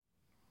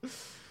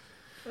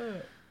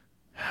Alright.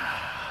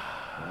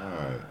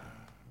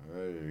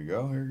 There you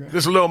go. Here you go.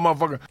 This little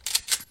motherfucker.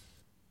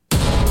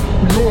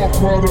 Your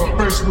product,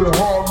 faced with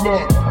hard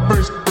luck.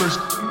 Faced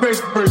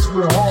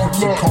with hard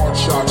luck. Card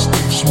shots,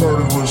 thieves,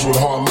 murderers with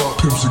hard luck.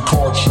 Pimps and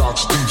card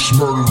shots, thieves,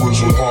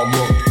 murderers with hard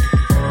luck.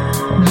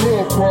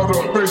 Your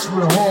product, faced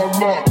with hard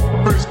luck.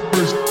 Faced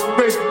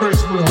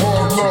with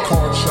hard luck.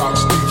 Card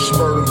shots, thieves,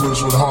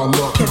 murderers with hard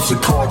luck. Pimps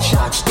and card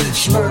shots,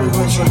 thieves,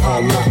 murderers with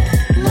hard luck.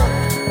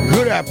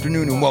 Good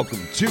afternoon and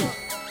welcome to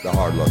the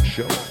Hard Luck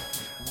Show.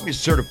 I'm your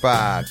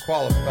certified,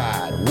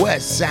 qualified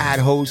West Side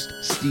host,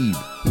 Steve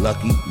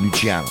Lucky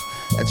Luciano.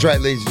 That's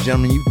right, ladies and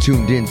gentlemen, you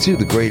tuned in to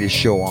the greatest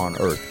show on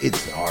earth.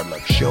 It's the Hard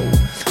Luck Show,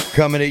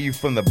 coming at you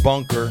from the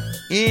bunker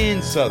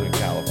in Southern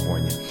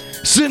California.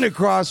 Sitting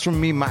across from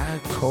me, my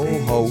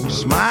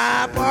co-host,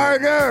 my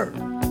partner,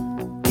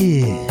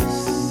 is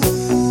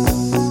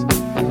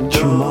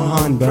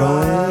Juwan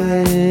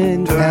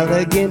Brian,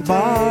 elegant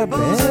barber.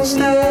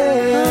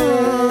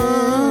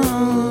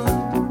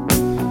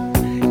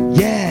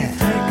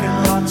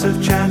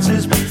 Of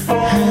chances before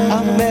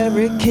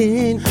American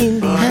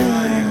Indian.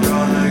 I ain't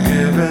gonna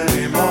give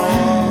any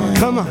more.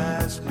 Come on.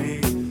 Ask me,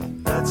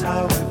 that's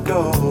how it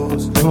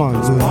goes. Come on,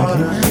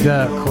 dude.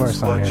 Yeah, of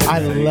course I'm here. I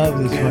love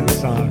this fucking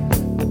song.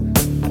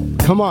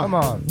 Come on. Come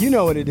on. You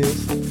know what it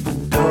is.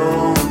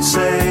 Don't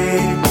say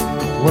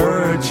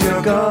words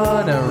you're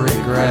Gonna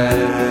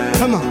regret.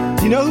 Come on.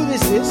 Do you know who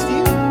this is,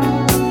 Steve?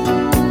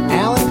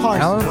 Alan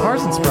Parsons. Alan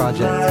Parsons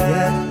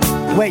Project.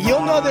 Wait,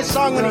 you'll know this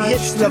song when it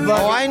hits the button.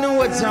 Oh, I know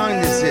what song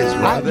this is,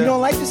 brother. You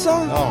don't like the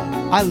song? Oh.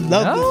 I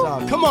love No? this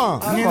song. Come on.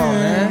 Come on,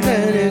 man.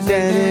 It's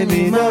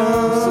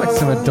like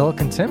some adult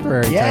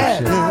contemporary Yeah.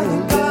 type shit.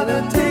 I'm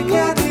gonna take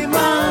any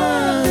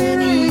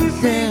money.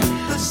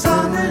 The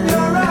sun in your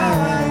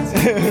eyes.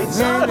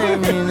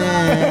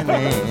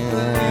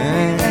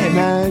 Hey,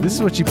 man. This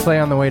is what you play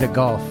on the way to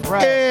golf.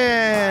 Right.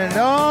 And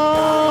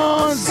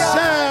on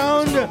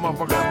sound,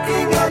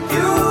 Looking at you.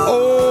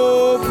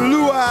 oh,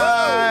 blue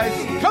eyes.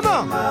 Come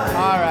on.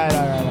 All right.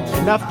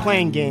 Enough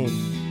playing game.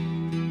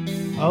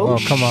 Oh,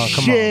 come on.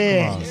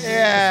 shit. Come on. A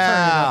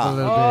Yeah.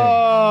 little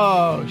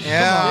Oh,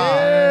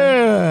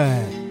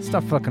 Yeah. shit.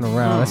 Stop fucking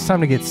around. It's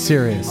time to get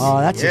serious. Oh,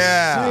 that's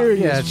Yeah. a serious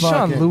Yeah, it's Sean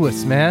fucking-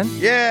 Lewis, man.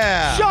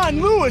 Yeah.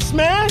 Sean Lewis,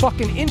 man.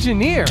 Fucking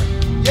engineer.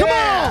 Come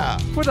Yeah.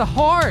 For the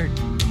hard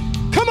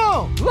Come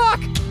on. luck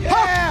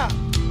Yeah.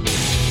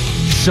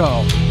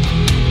 show.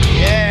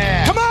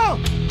 Yeah. Come on.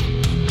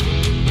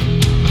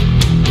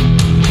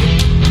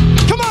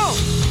 Come on.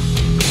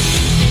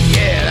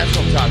 Yeah, that's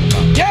what I'm talking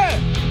about. Yeah.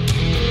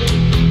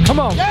 Come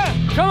on. Yeah.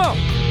 Come on.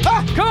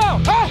 Ah. Come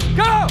on. Ah.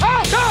 Go.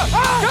 Ah. Go.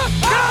 Ah. Go.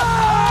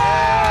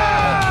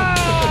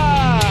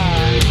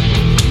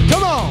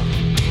 Come on.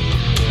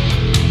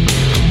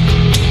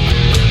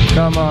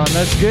 Come on.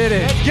 Let's get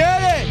it. Let's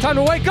get it. Time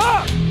to wake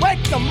up.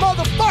 Wake the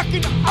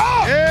motherfucking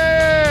up.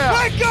 Yeah.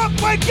 Wake up.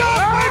 Wake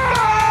up. Wake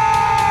up.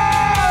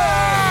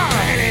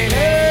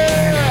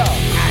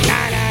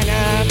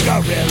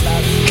 Gorilla,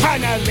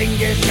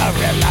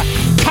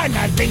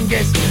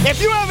 cunnilingus.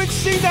 If you haven't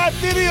seen that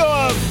video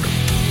of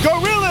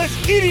gorillas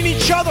eating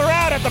each other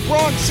out at the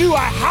Bronx Zoo,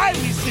 I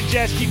highly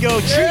suggest you go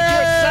treat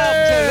yourself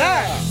to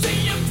that.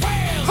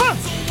 Huh.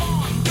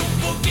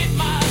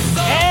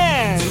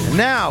 And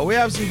Now we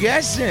have some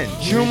guests in. We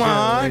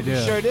Juman. do.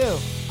 sure do.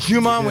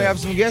 Juman, we have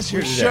some guests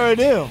here today. Sure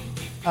do.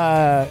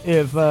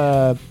 If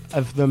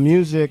the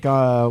music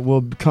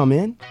will come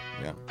in.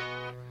 Yeah.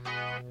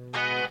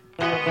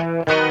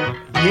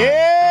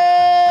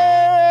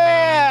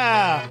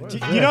 Yeah!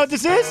 You know what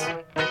this is?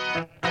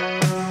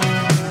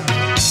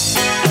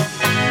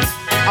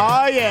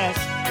 Oh yes,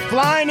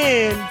 flying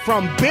in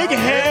from Big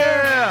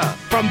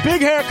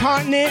Hair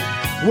Continent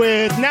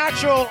with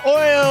natural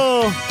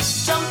oil.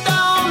 Jump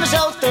down the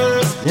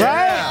shelters.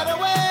 Right? Right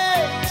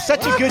away.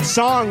 Such a good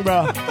song,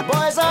 bro. The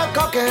boys are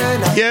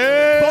cooking.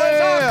 Yeah.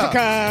 Boys are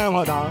cooking.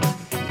 Hold on.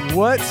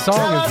 What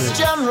song is this?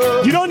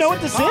 General. You don't know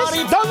what this is?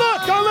 Don't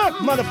look,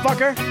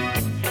 motherfucker.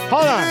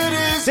 Hold on.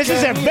 This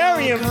is a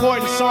very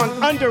important song,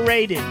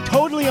 underrated,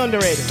 totally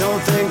underrated. Don't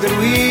think that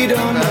we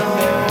don't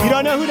know. You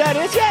don't know who that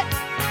is yet?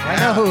 I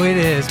know who it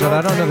is, but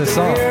I don't know the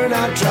song. We're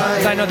not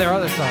trying. I know their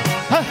other song.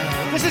 Huh?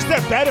 This is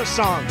their better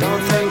song.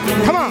 Don't think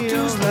that Come on. we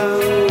too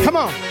slow. Come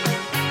on.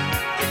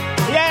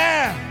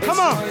 Yeah, come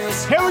on.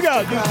 Here we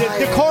go.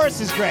 The chorus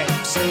is great.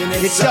 Saying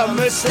It's a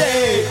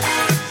mistake.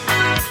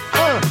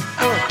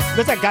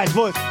 That's that guy's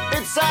voice.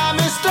 It's a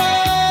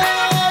mistake.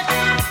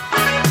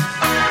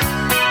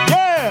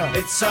 Yeah.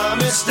 It's a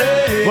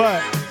mistake.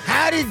 What?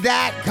 How did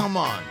that come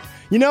on?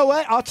 You know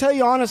what? I'll tell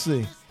you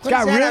honestly. What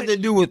does that have to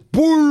do with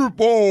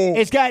pulpo?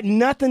 It's got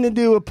nothing to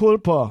do with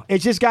pulpo.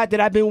 It's just got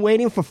that I've been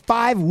waiting for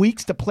 5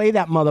 weeks to play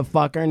that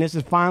motherfucker, and this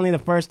is finally the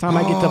first time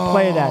I get to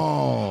play that.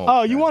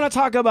 Oh, you want to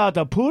talk about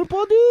the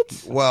pulpo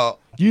dudes? Well,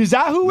 Is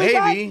that who we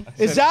maybe. got?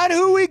 Is that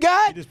who we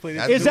got? That's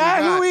Is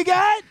that who we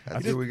got?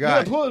 That's who we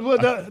got.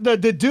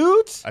 The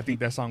dudes? I think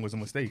that song was a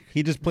mistake.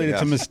 He just played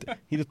Yes. a mistake.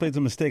 He just played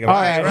a mistake. All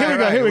right, here we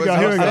go. It was a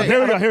mistake.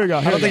 Here we go.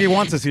 I don't think he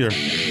wants us here.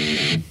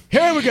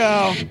 Here we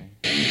go.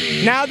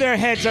 Now their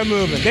heads are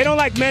moving. They don't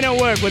like Men at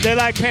Work, but they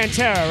like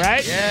Pantera,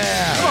 right?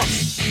 Yeah.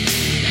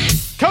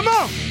 Come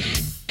on.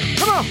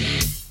 Come on.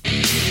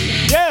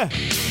 Yeah.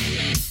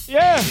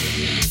 Yeah.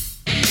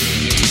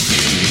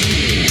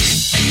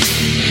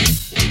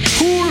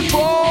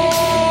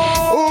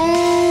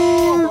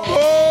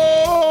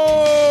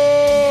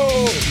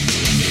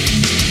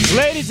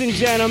 Ladies and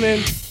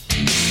gentlemen,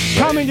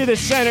 coming to the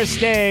center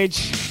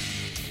stage,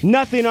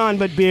 nothing on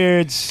but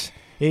beards,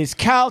 is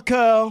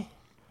Calco,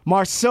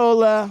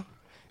 Marsola,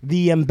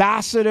 the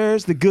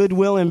ambassadors, the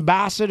goodwill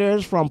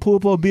ambassadors from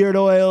Pulpo Beard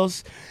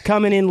Oils,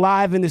 coming in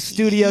live in the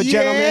studio,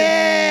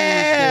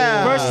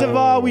 gentlemen. First of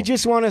all, we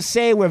just want to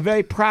say we're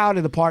very proud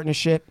of the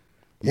partnership.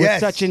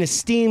 With such an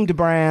esteemed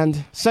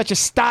brand, such a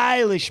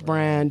stylish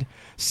brand,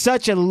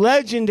 such a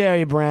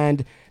legendary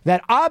brand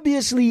that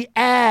obviously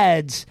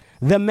adds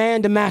the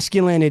man to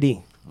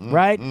masculinity,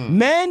 right?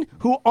 Men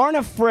who aren't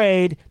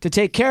afraid to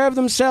take care of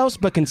themselves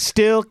but can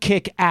still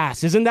kick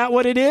ass. Isn't that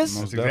what it is?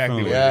 That's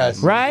exactly what Yes. it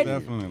is. Right?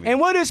 Definitely. And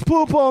what does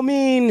pulpo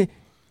mean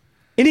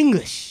in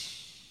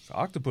English? It's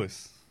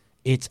octopus.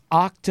 It's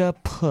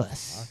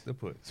octopus.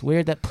 Octopus. It's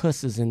weird that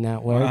puss is in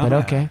that word, but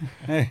okay.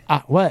 Hey.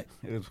 What?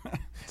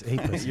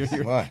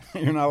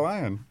 You're not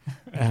lying.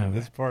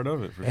 That's part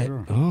of it, for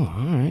sure. Oh,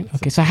 all right.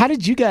 Okay, so how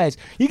did you guys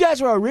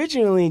were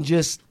originally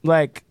just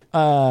like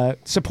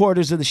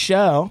supporters of the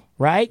show,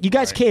 right? You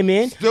guys came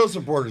in. Still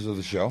supporters of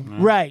the show.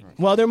 Right.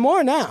 Well, they're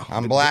more now.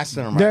 I'm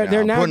blasting them They're- right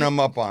they're now. now- Putting them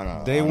up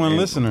on Day one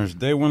listeners.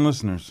 Day one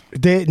listeners. From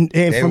day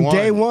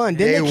one.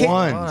 Day Didn't they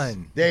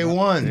one. Day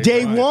one.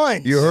 Day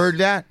one. You heard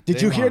that?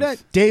 Did you hear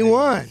that? Day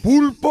one.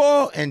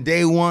 Pulpo and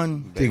day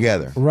one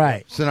together.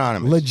 Right.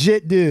 Synonymous.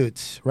 Legit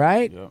dudes,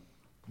 right? Yep.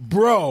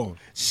 Bro.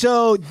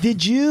 So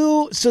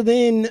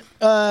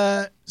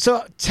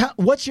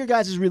what's your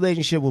guys'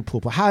 relationship with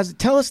Pulpo?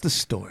 Tell us the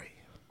story.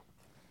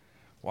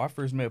 Well, I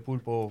first met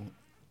Pulpo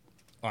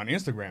on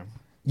Instagram.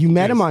 You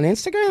met him on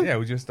Instagram? Yeah,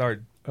 we just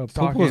started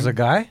talking. Pulpo's a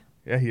guy?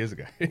 Yeah, he is a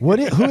guy. What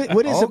is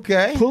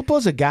Okay.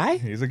 Pulpo's a guy?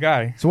 He's a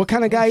guy. So what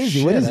kind of guy is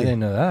he? What Shit, is I he? didn't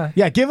know that.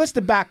 Yeah, give us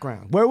the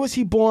background. Where was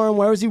he born?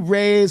 Where was he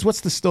raised?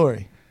 What's the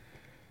story?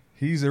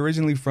 He's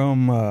originally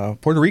from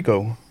Puerto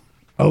Rico,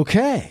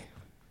 Okay.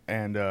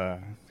 and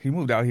he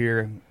moved out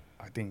here,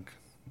 I think,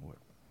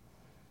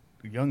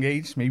 a young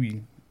age,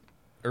 maybe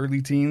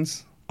early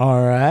teens.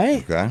 All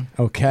right. Okay.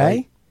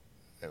 Okay.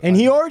 And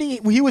he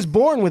was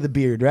born with a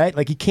beard, right?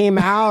 Like he came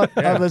out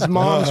of his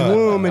mom's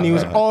womb and he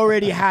was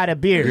already had a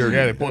beard.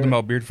 Yeah, they pulled him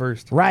out beard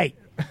first. Right.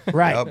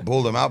 Right. Yep,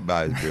 pulled him out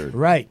by his beard.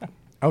 Right.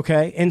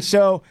 Okay. And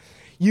so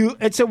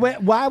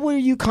why were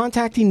you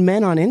contacting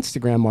men on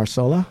Instagram,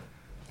 Marsola?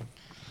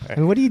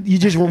 And what do you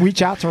just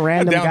reach out to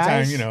random Downtime,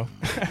 guys? you know.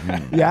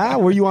 Yeah.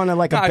 Were you on a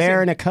No, I bear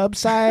said- and a cub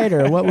side,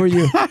 or what were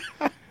you?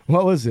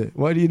 What was it?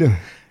 What do you do?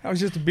 I was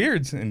just the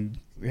beards and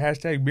the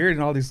hashtag beard,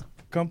 and all these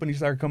companies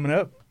started coming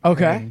up.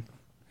 Okay. And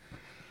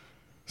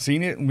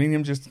seen it, me and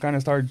him just kind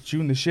of started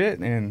shooting the shit,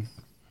 and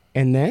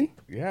And then,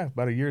 yeah,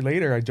 about a year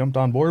later, I jumped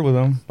on board with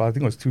him. But I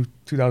think it was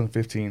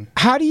 2015.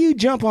 how do you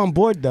jump on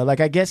board though? Like,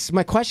 I guess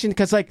my question,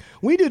 because like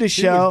we do the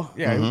show.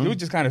 It was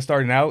just kind of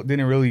starting out.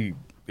 Didn't really.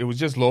 It was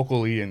just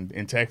locally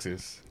in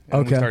Texas. And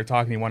when Okay. we started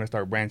talking, he wanted to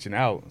start branching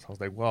out. So I was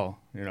like, well,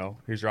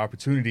 here's your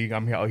opportunity.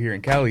 I'm out here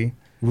in Cali.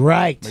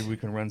 Right. Maybe we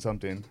can run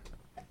something.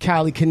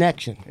 Cali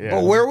connection. Yeah.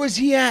 But where was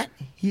he at?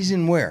 He's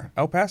in where?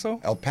 El Paso?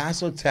 El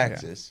Paso,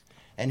 Texas.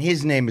 And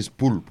his name is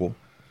Pulpo.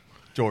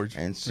 George.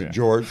 And so Yeah.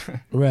 George.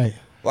 Right.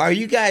 Well, are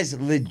you guys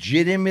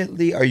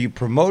legitimately, are you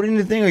promoting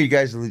the thing? Or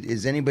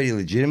is anybody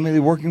legitimately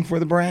working for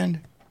the brand?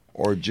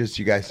 Or just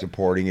you guys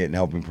supporting it and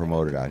helping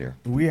promote it out here?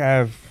 We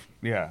have,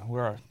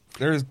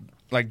 there's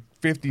like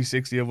 50,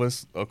 60 of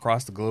us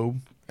across the globe.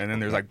 And then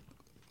there's like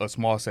a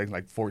small section,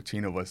 like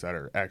 14 of us that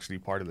are actually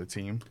part of the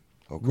team.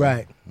 Okay.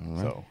 Right.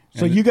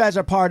 So you guys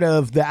are part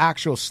of the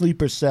actual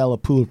sleeper cell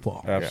of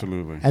Pulpo.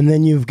 Absolutely. And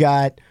then you've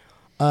got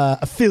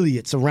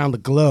affiliates around the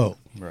globe.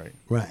 Right.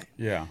 Right.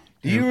 Yeah.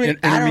 Do you I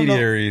don't know-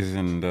 Intermediaries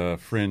and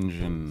fringe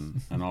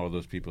and all of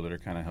those people that are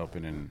kind of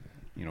helping in,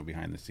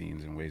 behind the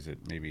scenes in ways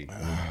that maybe,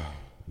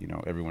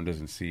 everyone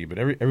doesn't see. But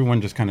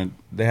everyone just kind of,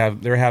 they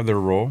have their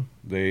role.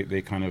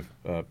 They kind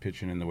of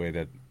pitch in the way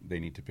that they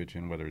need to pitch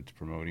in, whether it's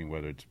promoting,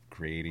 whether it's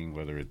creating,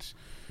 whether it's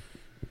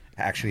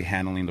actually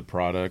handling the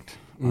product.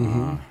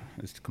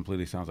 It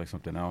completely sounds like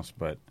something else,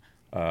 but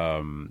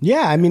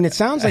Yeah, I mean, it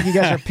sounds like you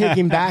guys are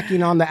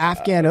piggybacking on the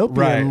Afghan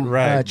opium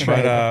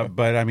trade.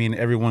 But I mean,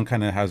 everyone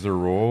kind of has their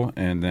role,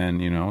 and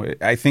then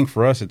I think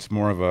for us, it's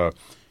more of a,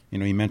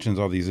 he mentions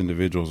all these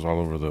individuals all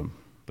over the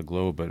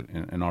globe, but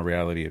in all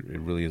reality, it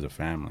really is a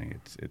family.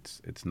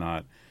 It's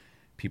not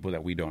people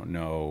that we don't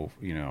know,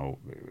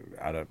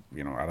 out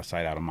of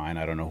sight, out of mind.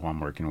 I don't know who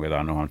I'm working with. I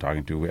don't know who I'm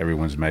talking to.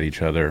 Everyone's met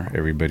each other.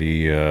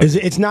 Everybody.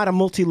 It's not a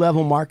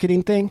multi-level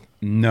marketing thing.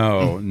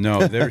 No.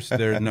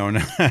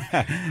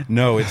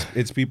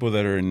 It's people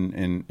that are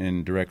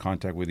in direct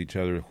contact with each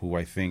other who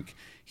I think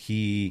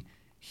he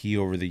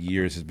over the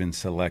years has been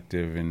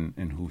selective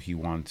in who he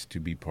wants to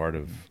be part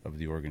of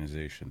the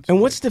organization. And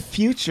what's the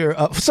future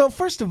of? So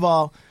first of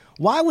all,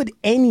 why would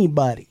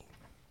anybody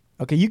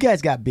Okay, you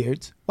guys got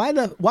beards. Why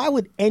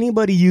would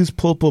anybody use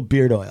Pulpo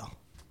beard oil?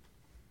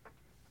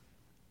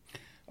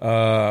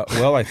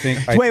 Well, I think.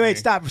 Wait,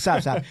 stop.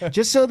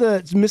 Just so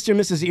the Mr. and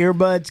Mrs.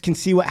 Earbuds can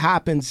see what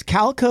happens.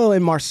 Calco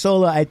and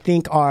Marsola, I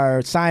think,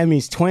 are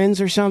Siamese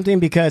twins or something,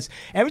 because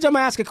every time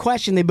I ask a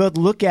question, they both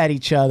look at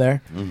each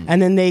other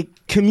and then they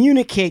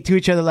communicate to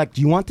each other like,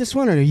 do you want this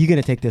one or are you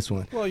going to take this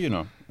one? Well,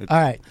 All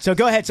right, so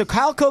go ahead. So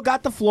Calco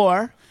got the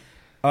floor.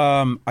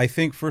 I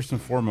think first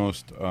and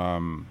foremost,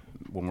 when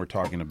we're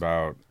talking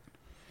about.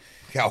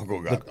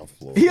 Calco got the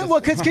floor. Yeah, well,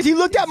 because he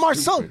looked at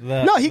Marsola.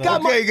 No, he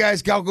got. Okay,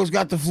 guys, Calco's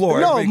got the floor.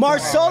 No, Everybody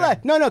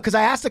Marsola. No, because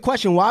I asked the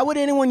question, why would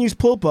anyone use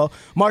Pulpo?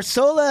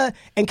 Marsola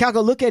and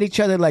Calco look at each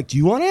other like, do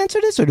you want to answer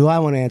this or do I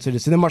want to answer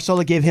this? And then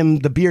Marsola gave him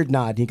the beard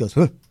nod. And he goes,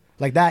 huh,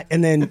 like that.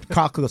 And then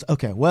Calco goes,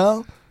 okay,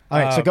 well, all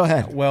right, so go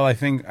ahead. Well, I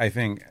think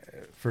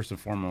first and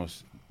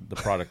foremost, the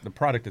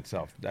product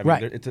itself. I mean,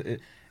 Right.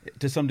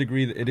 To some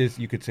degree, it is.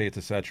 You could say it's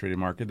a saturated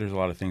market. There's a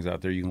lot of things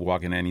out there. You can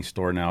walk in any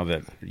store now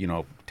that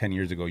 10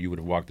 years ago you would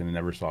have walked in and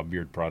never saw a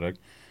beard product.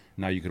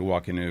 Now you could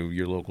walk into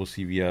your local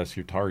CVS,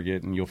 your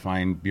Target, and you'll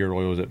find beard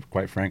oils that,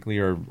 quite frankly,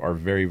 are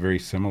very, very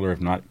similar, if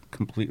not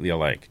completely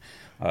alike.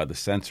 The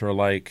scents are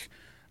alike,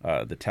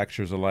 the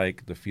textures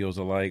alike, the feels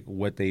alike.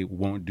 What they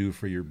won't do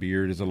for your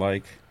beard is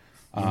alike.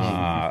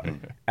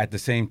 At the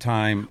same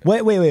time,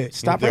 Wait,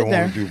 stop right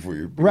there. Won't do for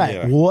your Right,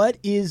 Yeah. what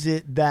is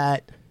it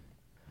that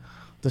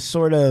the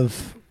sort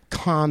of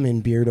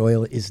common beard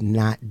oil is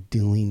not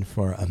doing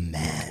for a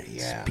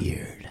man's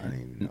beard?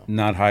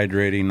 not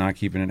hydrating, not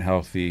keeping it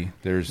healthy.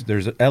 There's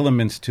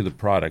elements to the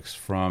products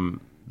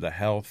from the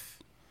health.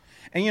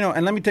 And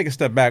and let me take a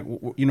step back.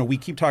 We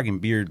keep talking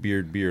beard,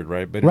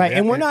 right? But Right,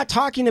 and we're not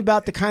talking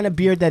about the kind of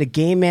beard that a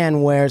gay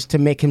man wears to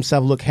make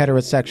himself look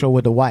heterosexual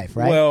with a wife,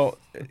 right? Well,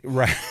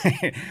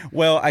 right.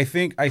 Well, I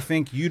think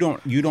you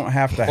don't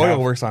have to have Oil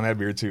works on that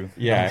beard too.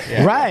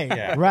 Yeah. Right.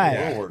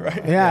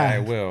 Yeah,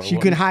 it will. You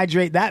can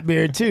hydrate that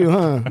beard too,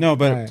 huh? No,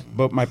 but Right.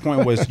 but my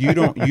point was you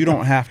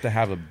don't have to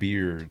have a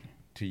beard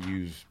to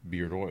use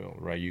beard oil,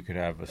 right? You could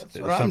have That's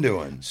what I'm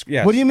doing.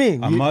 Yes, What do you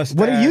mean? A mustache.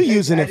 What are you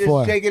using I it just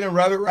for? take it and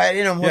rub it right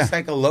in, almost Yeah.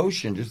 like a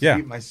lotion, just to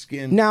keep my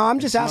skin. Now, I'm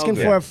just smell asking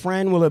good. for a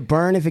friend. Will it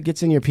burn if it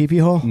gets in your pee-pee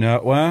hole?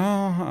 No, well,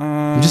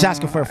 I'm just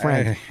asking for a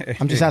friend.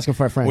 I'm just asking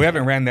for a friend. We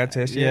haven't ran that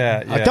test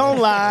yet. Yeah. Don't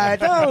lie.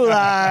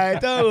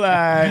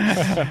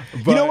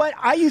 You know what?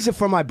 I use it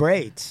for my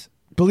braids.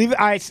 Believe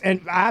it,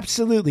 and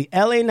absolutely,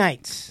 LA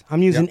Nights.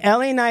 I'm using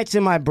LA Nights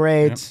in my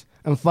braids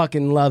and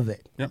fucking love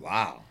it.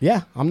 Wow.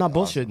 Yeah, I'm not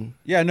bullshitting.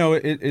 Yeah, no,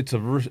 it's a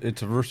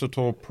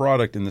versatile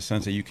product in the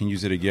sense that you can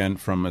use it again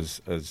from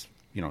as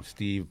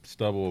Steve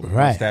stubble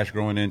mustache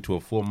growing into a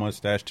full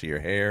mustache to your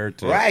hair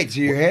to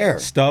your hair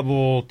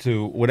stubble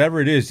to whatever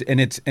it is, and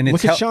it's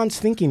Look at Sean's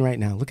thinking right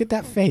now. Look at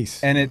that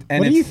face. And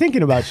what are you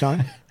thinking about,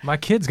 Sean? My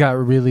kid's got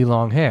really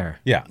long hair.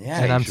 Yeah, Yeah,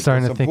 And you I'm should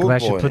starting put to think some if I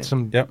should pulpo put in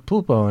some Yep.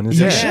 pulpo in his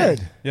You hair.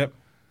 should. Yep.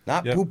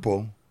 Not Yep.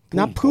 poopo.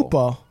 Not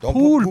poopo. Don't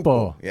Pulpo. put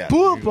poopo. Yeah.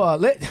 Poopo.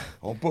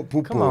 Don't put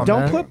poopo. Come on,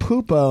 Don't man. put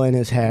poopo in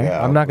his hair.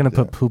 Yeah. I'm not going to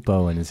put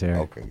pulpo in his hair.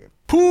 Okay, good.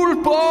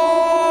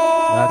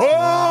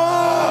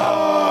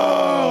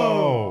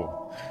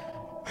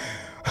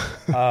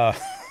 That's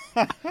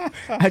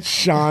That's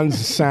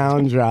Sean's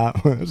sound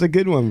drop. It was a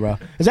good one, bro.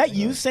 Is that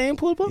you saying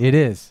pulpo? It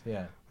is.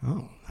 Yeah.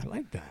 Oh, I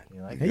like that.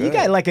 like Hey, you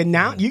got like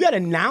you got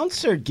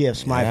announcer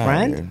gifts, my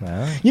friend. dude.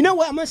 Well, You know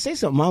what? I'm gonna say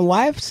something. My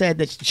wife said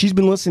that she's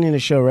been listening to the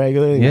show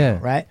regularly. Yeah. now,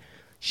 right.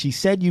 She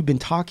said you've been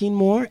talking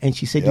more, and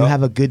she said you Yep.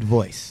 have a good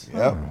voice.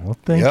 Yep. well,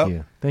 thank Yep.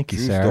 you. Thank you,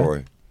 True Sarah.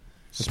 story.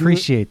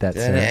 Appreciate that,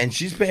 And, Sarah. and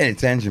she's paying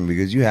attention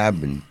because you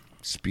have been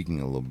speaking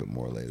a little bit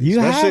more lately. You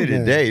Especially have been.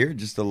 today. You're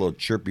just a little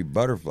chirpy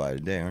butterfly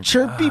today, aren't you?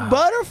 Chirpy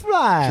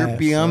butterfly.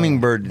 Chirpy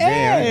hummingbird today,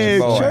 Hey, aren't you,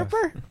 boy?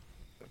 chirper.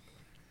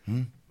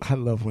 I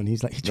love when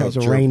he's like he tries to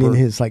chirper. rein in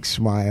his like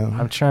smile.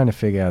 I'm trying to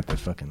figure out the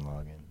fucking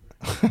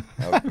login.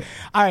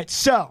 All right,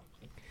 so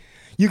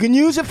you can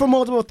use it for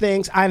multiple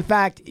things. In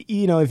fact,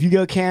 if you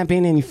go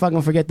camping and you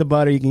fucking forget the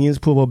butter, you can use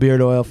pulpo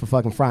beard oil for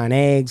fucking frying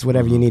eggs,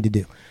 whatever you need to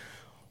do.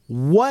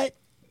 What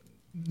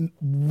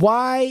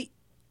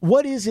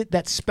is it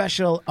that's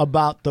special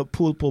about the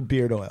pulpo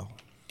beard oil?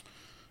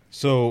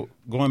 So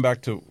going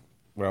back to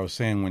what I was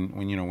saying,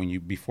 when you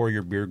before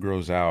your beard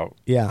grows out,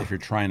 Yeah. if you're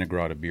trying to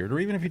grow out a beard, or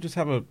even if you just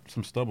have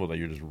some stubble that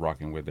you're just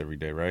rocking with every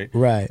day, right?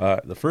 Right.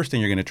 The first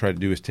thing you're going to try to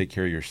do is take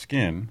care of your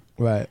skin,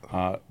 Right.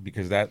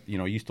 because that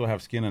you still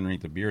have skin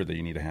underneath the beard that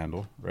you need to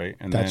handle, right?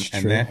 And That's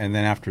then true. and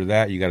then after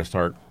that, you got to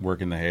start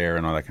working the hair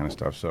and all that kind of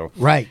stuff. So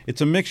Right.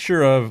 it's a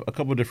mixture of a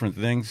couple of different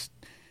things,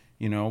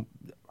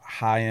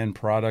 high-end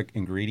product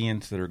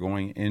ingredients that are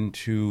going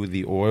into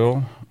the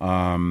oil.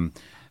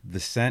 The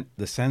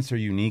scents are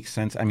unique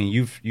scents. I mean,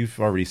 you've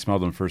already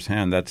smelled them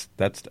firsthand. That's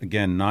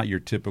again not your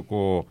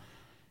typical,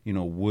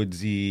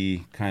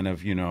 woodsy kind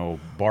of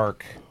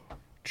bark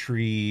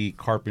tree,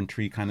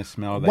 carpentry kind of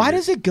smell. Why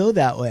does it go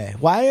that way?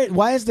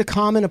 Why is the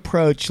common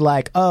approach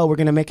like, oh, we're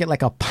gonna make it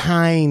like a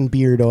pine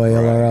beard oil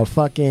or a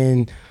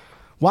fucking?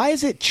 Why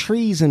is it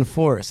trees and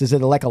forests? Is it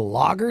like a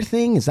logger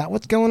thing? Is that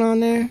what's going on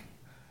there?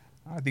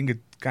 I think it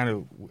kind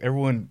of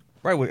everyone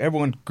right, when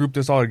everyone grouped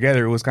us all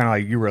together, it was kind of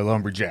like you were a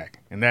lumberjack,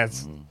 and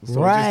that's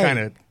so Right. just kind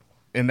of,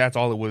 and that's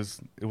all it was.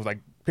 It was like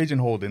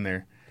pigeonholed in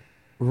there.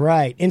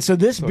 Right. And so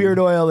this beard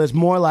oil is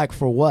more like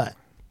for what?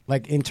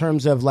 Like in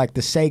terms of like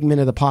the segment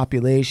of the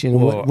population,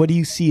 Well, what do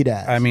you see it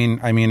as? I mean,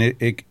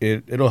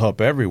 it'll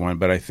help everyone,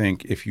 but I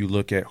think if you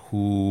look at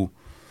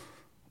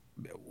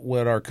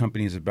what our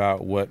company is about,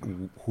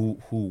 who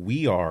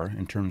we are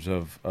in terms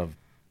of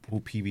who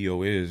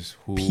PBO is,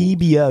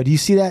 PBO. Do you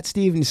see that,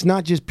 Steve? It's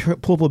not just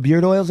purple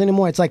beard oils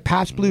anymore. It's like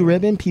Pabst Blue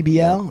Ribbon,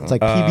 PBL. It's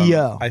like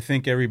PBO. I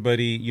think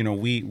everybody,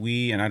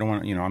 we, and I don't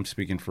want, I'm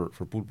speaking for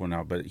Pulpo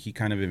now, but he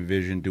kind of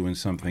envisioned doing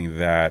something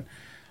that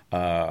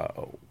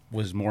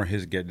was more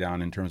his get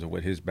down in terms of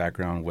what his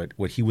background,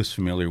 what he was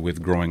familiar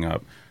with growing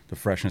up, the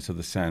freshness of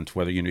the scent,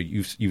 whether,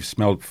 you've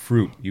smelled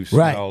fruit, you've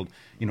smelled,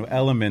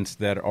 elements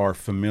that are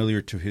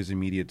familiar to his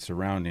immediate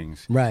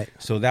surroundings. Right.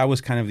 So that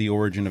was kind of the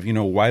origin of,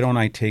 why don't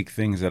I take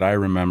things that I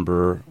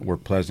remember were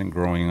pleasant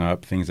growing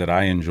up, things that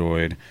I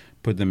enjoyed,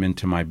 put them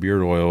into my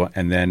beard oil,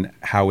 and then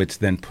how it's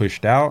then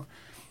pushed out,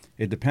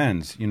 it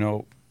depends.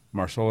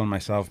 Marcelo and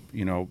myself,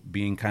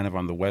 being kind of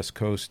on the West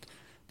Coast,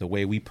 the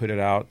way we put it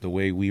out, the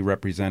way we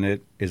represent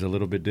it is a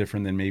little bit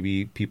different than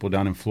maybe people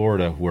down in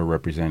Florida who are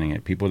representing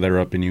it, people that are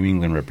up in New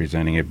England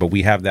representing it. But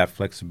we have that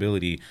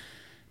flexibility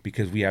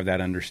because we have that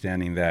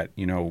understanding that,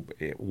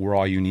 we're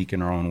all unique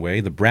in our own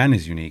way. The brand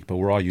is unique, but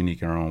we're all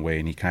unique in our own way.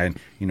 And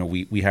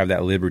we have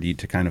that liberty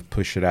to kind of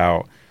push it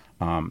out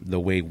the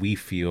way we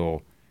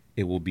feel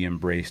it will be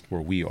embraced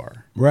where we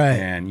are. Right.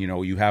 And,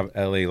 you have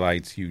LA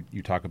Lights. You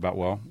talk about,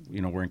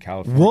 we're in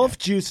California. Wolf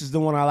Juice is the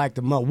one I like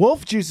the most.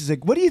 Wolf Juice is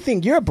like, what do you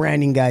think? You're a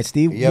branding guy,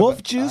 Steve. Yeah, Wolf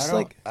but Juice,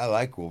 I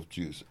like Wolf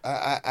Juice.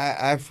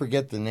 I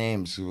forget the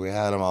names because we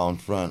had them all in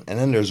front, and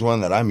then there's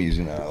one that I'm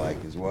using that I like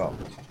as well.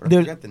 But I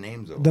forget the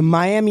names of the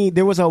Miami.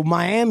 There was a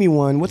Miami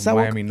one. What's that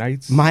Miami one?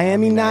 Nights.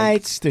 Miami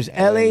Nights. There's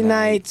LA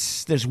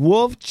Nights. There's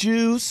Wolf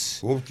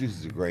Juice. Wolf Juice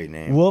is a great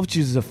name. Wolf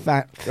Juice is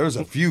There was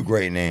a few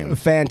great names.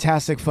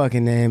 fantastic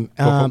fucking name.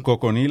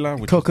 Coconila,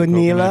 which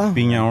Coconila. is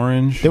the piña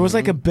orange. There was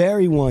like a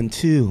berry one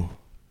too.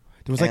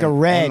 There was like a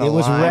red. and It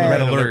was lime. red.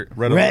 Red Alert.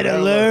 Red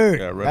Alert.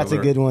 Yeah, Red That's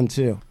Alert. a good one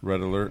too. Red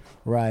Alert.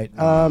 Right.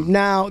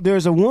 Now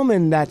there's a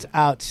woman that's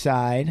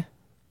outside.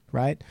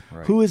 Right.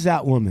 Right. Who is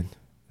that woman?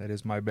 That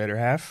is my better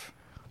half.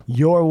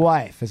 Your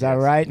wife. Is that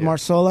Yes, right, yes.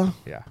 Marcela?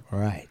 Yeah.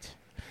 Right.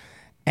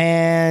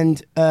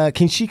 And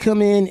can she come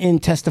in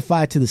and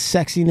testify to the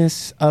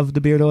sexiness of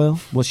the beard oil?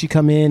 Will she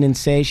come in and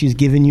say she's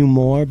giving you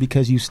more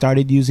because you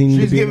started using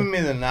the She's beard giving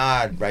me the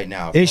nod right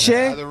now. Is she? In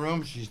the other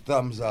room, she's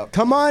thumbs up.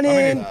 Come on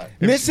in, if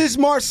Mrs.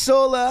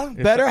 Marcela,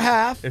 better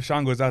half. If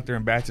Sean goes out there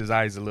and bats his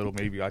eyes a little,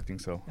 maybe I think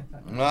so.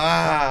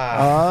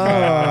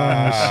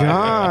 Ah. Oh,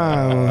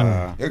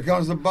 Sean. Here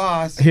comes the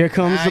boss. Here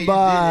comes Now the you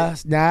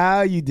boss.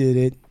 Now you did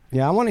it.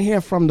 Yeah, I want to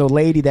hear from the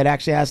lady that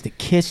actually has to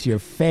kiss your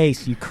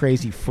face, you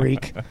crazy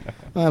freak.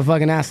 I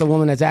fucking ask the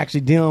woman that's actually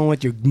dealing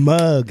with your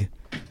mug.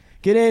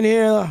 Get in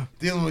here. did it.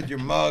 Dealing with your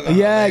mug. on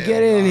Yeah, the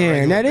get on in a here.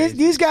 regular Now basis.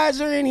 these guys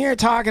are in here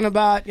talking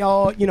about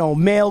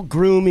male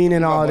grooming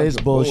and all bunch this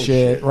of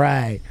bullshit. bullshit.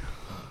 Right.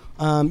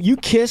 You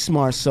kiss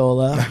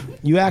Marcela.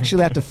 You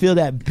actually have to feel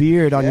that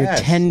beard on your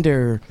Yes.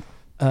 tender,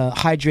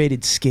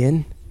 hydrated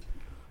skin.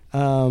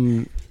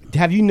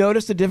 Have you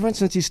noticed the difference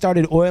since you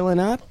started oiling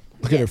up?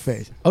 Look at her Yes.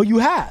 face. Oh, you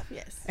have?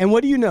 Yes. And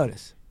what do you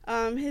notice?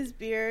 His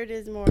beard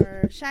is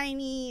more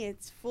shiny.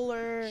 It's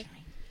fuller.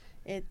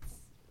 It's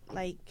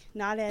like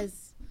not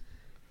as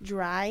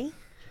dry.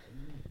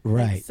 Like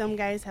Right. some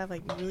guys have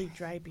like really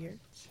dry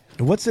beards.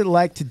 What's it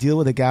like to deal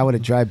with a guy with a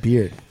dry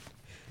beard?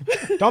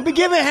 Don't be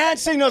giving hand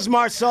signals,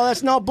 Marcel.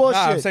 That's no bullshit.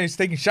 Nah, I'm saying he's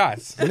taking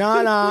shots.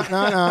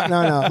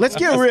 No. Let's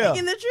get real.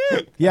 Speaking the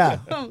truth. Yeah.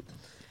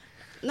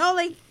 No,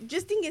 like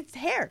just think it's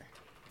hair.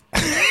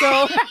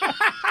 So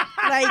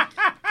like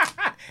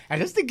I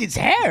just think it's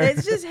hair.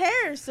 it's just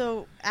hair.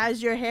 So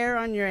as your hair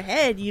on your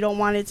head, you don't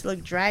want it to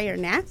look dry or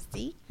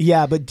nasty.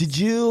 Yeah, but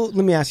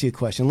let me ask you a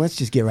question. Let's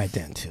just get right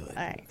down to it.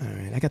 All right. All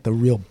right. I got the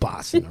real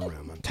boss in the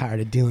room. I'm tired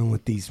of dealing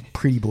with these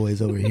pretty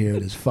boys over here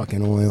with this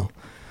fucking oil.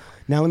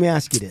 Now, let me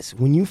ask you this.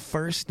 When you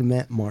first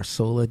met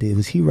Marcela,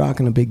 was he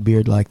rocking a big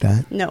beard like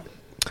that? No,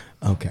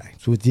 Okay.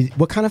 So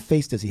what kind of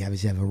face does he have?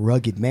 Does he have a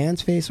rugged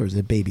man's face or is it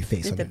a baby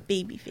face? it's on a him?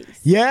 baby face.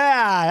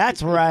 Yeah,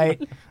 that's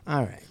right.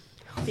 All right.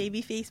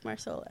 Baby face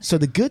Marcella. So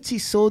the goods he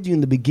sold you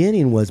in the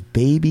beginning was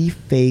baby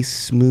face,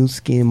 smooth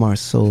skin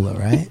Marcela,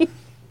 right?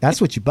 That's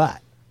what you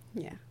bought.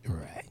 Yeah.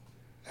 Right.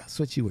 That's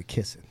what you were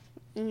kissing.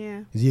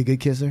 Yeah. Is he a good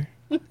kisser?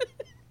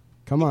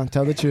 Come on,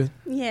 tell the truth.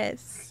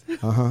 Yes.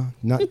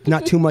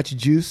 Not too much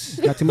juice.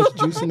 Not too much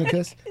juice in the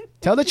kiss.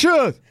 Tell the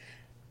truth.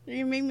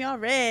 You make me all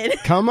red.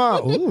 Come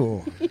on.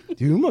 Ooh.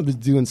 Dude, you must be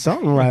doing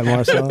something right,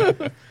 Marcel.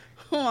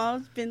 Well,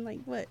 it's been like,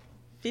 what,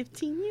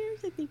 15 years?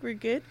 I think we're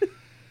good.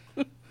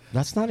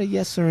 That's not a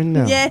yes or a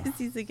no. Yes,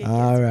 he's a good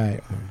All kisser. right.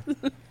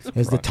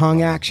 Is the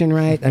tongue action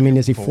right? I mean,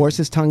 does he force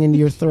his tongue into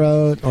your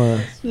throat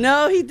or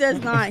No, he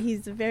does not.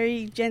 He's a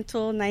very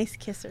gentle, nice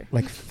kisser.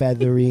 like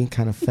feathery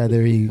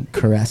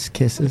caress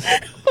kisses?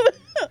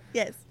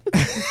 Yes.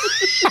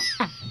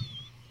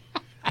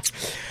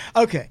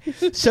 Okay.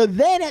 So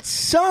then at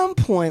some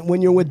point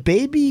when you're with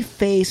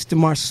baby-faced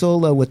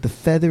Marsola with the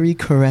feathery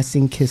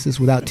caressing kisses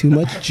without too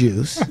much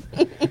juice,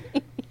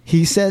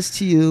 he says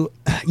to you,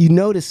 you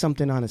notice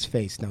something on his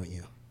face, don't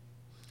you?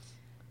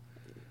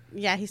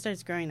 Yeah, he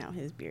starts growing out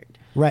his beard.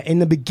 Right. In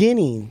the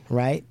beginning,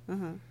 right?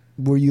 Uh-huh.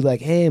 Were you like,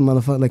 hey,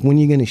 motherfucker, like, when are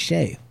you going to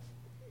shave?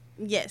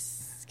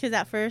 Yes, because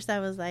at first I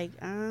was like,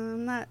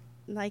 I'm not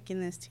liking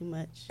this too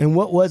much. And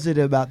what was it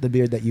about the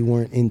beard that you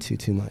weren't into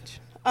too much?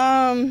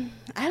 I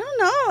don't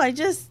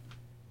know.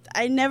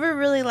 I never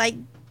really liked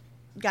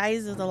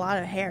guys with a lot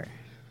of hair.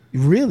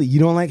 Really? You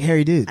don't like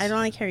hairy dudes? I don't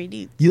like hairy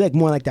dudes. You like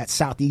more like that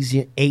Southeast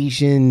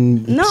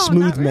Asian No, smooth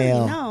not really,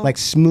 male? no. Like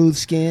smooth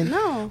skin?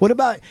 No. What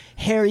about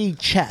hairy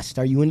chest?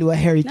 Are you into a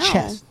hairy No.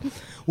 chest?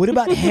 What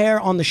about hair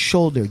on the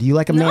shoulder? Do you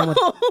like a man with...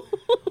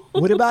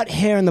 What about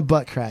hair in the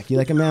butt crack? You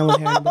like a man with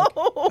hair in the butt?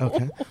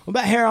 Okay. What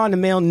about hair on the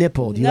male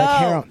nipple? Do you like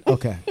hair on...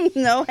 Okay.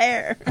 No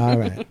hair. All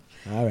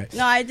right.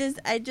 No, I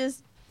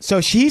just. So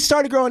she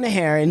started growing the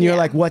hair, and you're Yeah.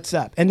 like, what's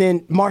up? And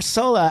then,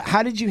 Marsola,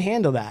 how did you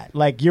handle that?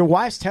 Like, your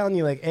wife's telling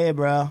you, like, hey,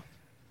 bro,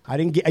 I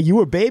didn't get... You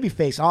were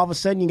babyface. All of a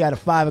sudden, you got a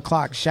 5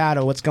 o'clock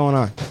shadow. What's going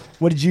on?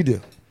 What did you do?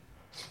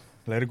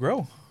 Let it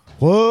grow.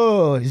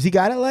 Whoa. Has he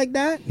got it like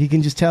that? He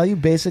can just tell you,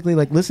 basically,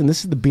 like, listen,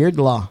 this is the beard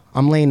law.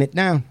 I'm laying it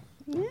down.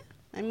 Yeah.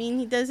 I mean,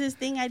 he does his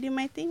thing. I do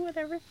my thing.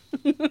 Whatever.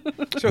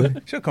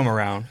 She'll come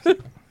around.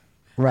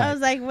 Right. I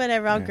was like,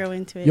 whatever. I'll grow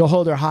into it. You'll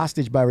hold her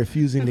hostage by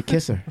refusing to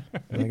kiss her.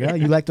 Like, oh,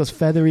 you like those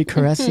feathery,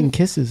 caressing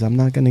kisses. I'm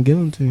not going to give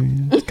them to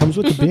you. It comes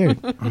with the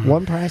beard.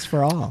 One price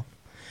for all.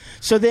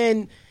 So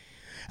then,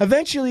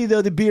 eventually,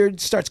 though, the beard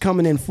starts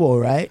coming in full,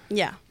 right?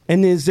 Yeah.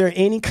 And is there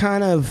any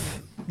kind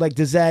of, like,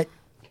 does that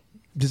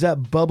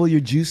bubble your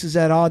juices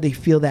at all? Do you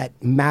feel that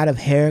mat of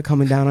hair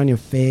coming down on your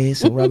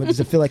face? Or does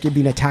it feel like you're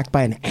being attacked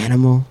by an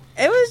animal?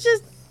 It was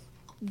just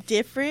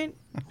different.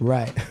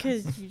 Right.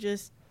 Because you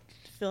just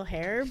feel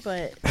hair,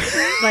 but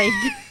like,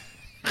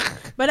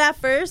 but at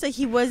first, like,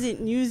 he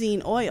wasn't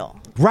using oil.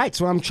 Right. That's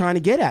what I'm trying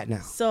to get at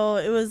now. So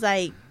it was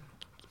like,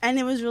 and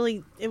it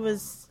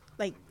was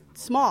like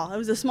small. It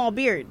was a small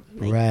beard.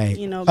 Like, Right.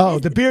 You know. Oh,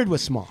 the beard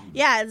was small.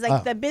 Yeah, it's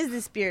like Oh. the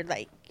business beard.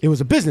 Like. It was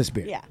a business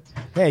beard. Yeah.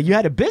 Hey, you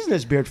had a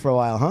business beard for a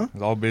while, huh?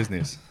 It's all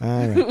business.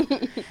 All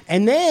right.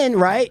 And then,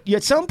 right, you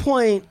at some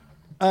point,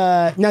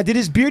 now, did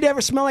his beard ever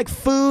smell like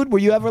food? Were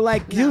you ever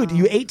like, dude,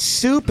 you ate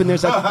soup and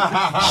there's a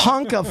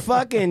hunk of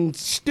fucking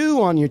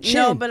stew on your chin?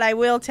 No, but I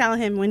will tell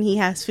him when he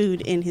has food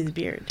in his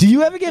beard. Do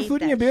you ever get Eat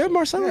food in that your beard,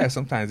 Marcelo? Yeah,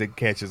 sometimes it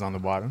catches on the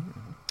bottom.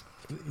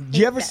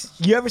 You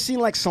ever seen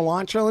like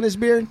cilantro in his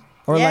beard?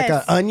 Or like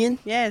Yes. an onion?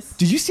 Yes.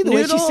 Did you see the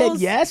way she said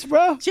Noodles, yes,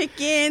 bro?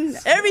 Chicken,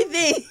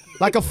 everything.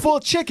 Like a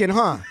full chicken,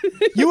 huh?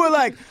 You were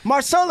like,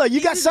 Marcelo,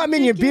 you got something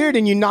in your beard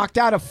and you knocked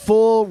out a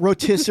full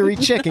rotisserie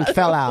chicken,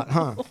 fell out,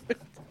 huh?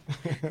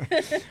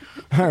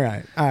 All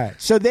right.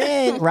 So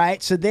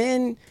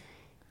then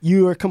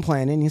you were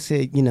complaining. You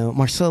said,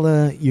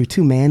 Marcella, you're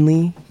too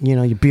manly.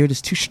 Your beard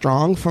is too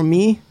strong for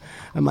me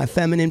and my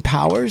feminine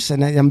powers.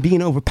 And I'm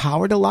being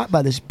overpowered a lot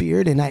by this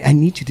beard. And I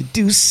need you to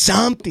do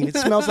something. It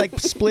smells like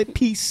split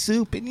pea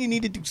soup and you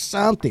need to do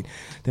something.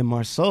 Then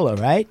Marcella,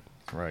 right?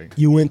 Right.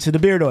 You went to the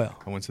beard oil.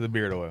 I went to the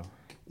beard oil.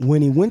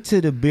 When he went to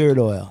the beard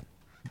oil,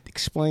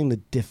 explain the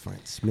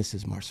difference,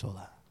 Mrs.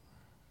 Marsola.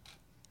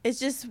 It's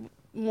just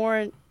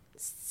more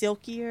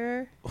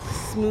silkier,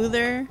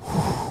 smoother.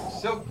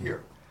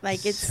 Silkier.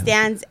 Like it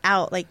stands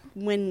out. Like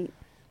when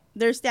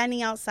they're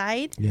standing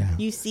outside, Yeah.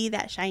 you see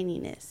that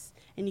shininess.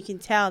 And you can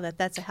tell that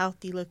that's a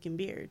healthy looking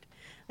beard.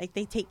 Like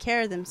they take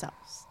care of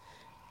themselves.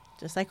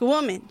 Just like a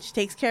woman. She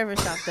takes care of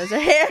herself, does her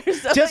hair.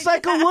 Just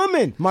like a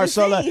woman,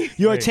 Marcella. saying.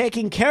 You're Right.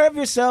 taking care of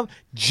yourself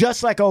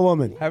just like a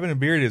woman. Having a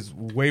beard is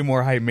way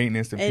more high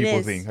maintenance than It people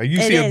is. think. Like you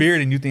It see a is. beard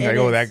and you think It like,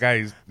 oh, is. that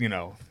guy's, he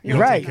don't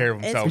Right. take care of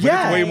It's himself. But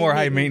Yeah. it's way more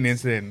high high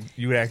maintenance than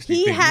you would actually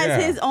He think. has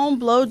Yeah. his own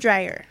blow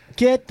dryer.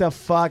 Get the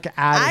fuck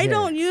out of I here.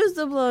 don't use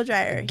the blow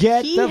dryer.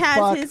 Get he the has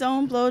fuck- his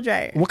own blow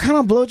dryer. What kind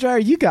of blow dryer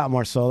you got,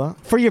 Marcella?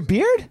 For your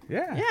beard?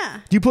 Yeah. Yeah.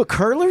 Do you put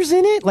curlers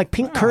in it? Like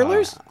pink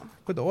curlers?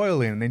 Put the oil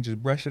in and then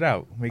just brush it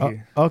out. Make it.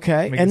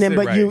 Okay. make And it then, sit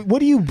but right. what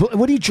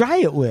do you dry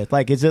it with?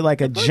 Like, is it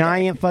like a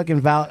giant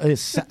fucking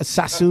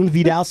Sassoon,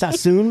 Vidal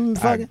Sassoon? I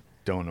Fucking?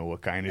 don't know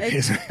what kind it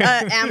It's is.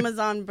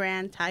 Amazon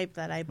brand type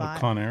that I bought.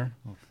 Conair.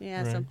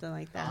 Yeah, something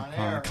like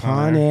that.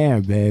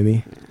 Conair,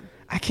 baby.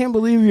 I can't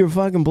believe you're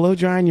fucking blow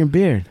drying your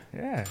beard.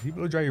 Yeah, you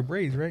blow dry your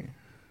braids, right?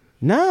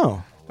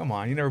 No. Come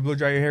on, you never blow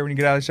dry your hair when you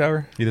get out of the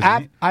shower? He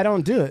doesn't I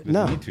don't do it. doesn't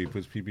No. need to. He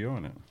puts PBO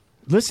in it.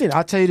 Listen,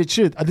 I'll tell you the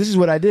truth. This is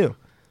what I do.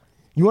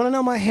 You want to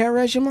know my hair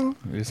regimen?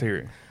 Just hear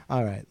it.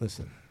 All right,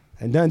 listen.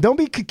 And don't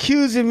be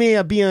accusing me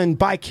of being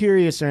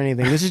bi-curious or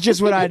anything. This is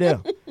just what I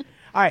do.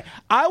 All right,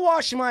 I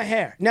wash my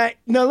hair. Now,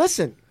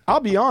 listen, I'll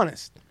be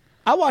honest.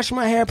 I wash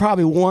my hair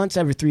probably once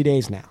every 3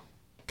 days now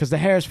because the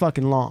hair is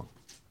fucking long,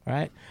 all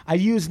right? I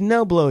use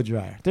no blow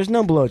dryer. There's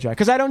no blow dryer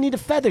because I don't need to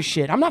feather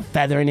shit. I'm not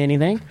feathering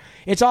anything.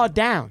 It's all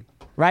down,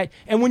 right?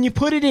 And when you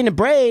put it in a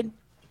braid,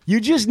 you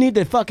just need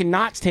the fucking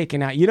knots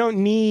taken out. You don't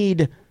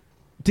need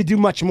to do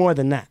much more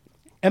than that.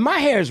 And my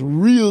hair is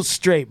real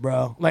straight,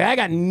 bro. Like, I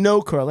got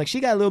no curl. Like, she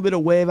got a little bit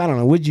of wave. I don't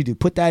know. What'd you do?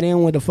 Put that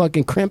in with a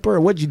fucking crimper,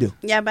 or what'd you do?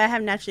 Yeah, but I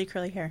have naturally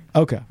curly hair.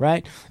 Okay,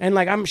 right? And,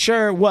 like, I'm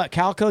sure,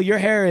 Calico, your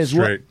hair is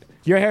Straight. what?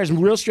 Your hair is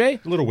real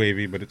straight? A little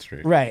wavy, but it's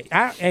straight. Right.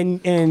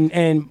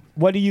 And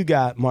what do you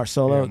got,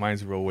 Marcelo? Yeah,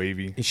 mine's real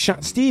wavy.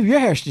 Steve, your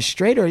hair's just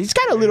straighter. It's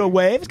got a little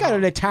wave. It's got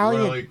an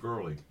Italian. Really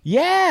curly.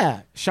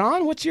 Yeah.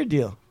 Sean, what's your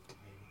deal?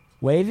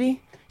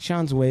 Wavy?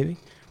 Sean's wavy.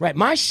 Right.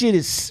 My shit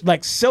is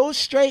like so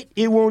straight,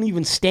 it won't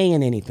even stay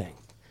in anything.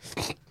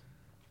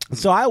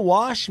 So I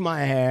wash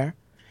my hair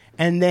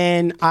and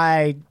then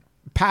I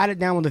pat it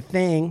down with a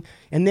thing.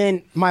 And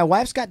then my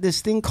wife's got this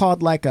thing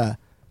called like a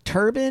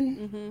turban.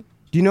 Mm-hmm.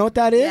 Do you know what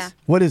that is? Yeah.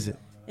 What is it?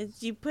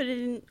 You put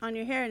it on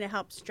your hair and it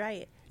helps dry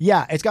it.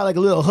 Yeah, it's got like a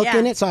little hook Yeah.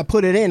 in it, so I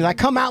put it in. And I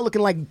come out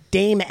looking like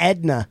Dame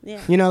Edna.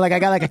 Yeah. You know, like I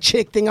got like a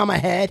chick thing on my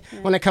head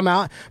when I come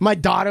out. My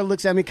daughter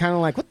looks at me kind of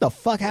like, what the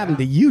fuck happened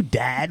to you,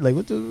 Dad? Like,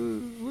 what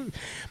the...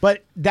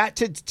 But that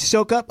to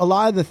soak up a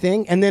lot of the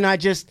thing, and then I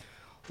just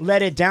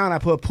let it down. I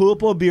put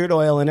pulpo beard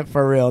oil in it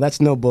for real.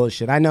 That's no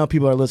bullshit. I know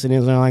people are listening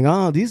and they're like,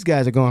 oh, these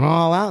guys are going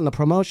all out in the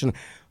promotion.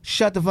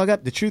 Shut the fuck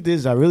up. The truth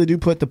is, I really do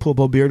put the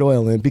pulpo beard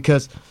oil in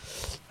because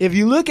if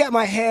you look at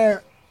my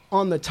hair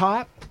on the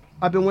top,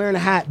 I've been wearing a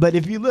hat, but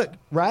if you look,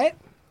 right,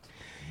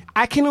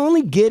 I can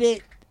only get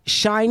it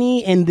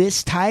shiny and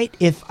this tight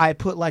if I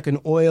put like an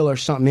oil or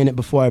something in it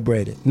before I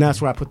braid it. And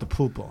that's where I put the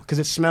pulpo because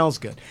it smells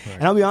good. Right.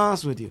 And I'll be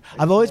honest with you,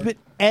 I've always been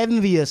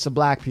envious of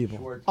black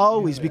people.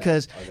 Always,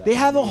 because they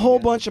have a whole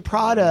bunch of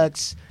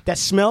products that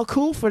smell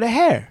cool for the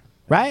hair.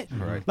 Right?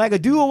 Like a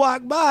dude will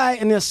walk by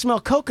and they'll smell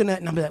coconut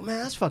and I'll be like,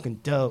 man, that's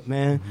fucking dope,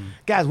 man.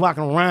 Guy's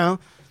walking around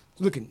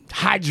looking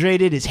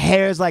hydrated. His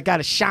hair's like got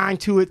a shine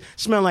to it,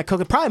 smelling like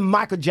coconut. Probably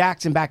Michael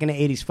Jackson back in the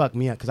 80s fucked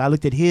me up because I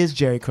looked at his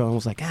Jerry curl and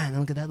was like, ah,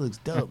 look at that, looks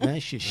dope, man. That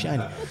shit's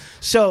shiny.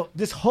 So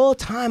this whole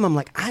time I'm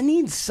like, I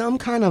need some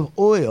kind of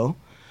oil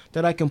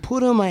that I can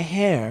put on my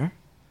hair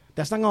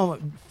that's not going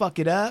to fuck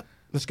it up,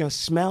 that's going to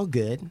smell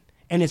good,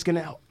 and it's going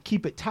to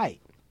keep it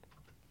tight,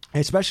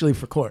 especially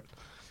for court.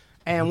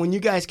 And when you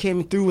guys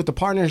came through with the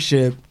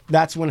partnership,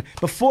 that's when...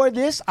 Before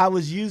this, I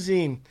was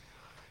using...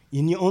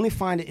 And you only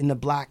find it in the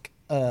black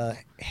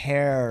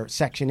hair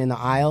section in the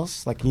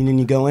aisles. Like,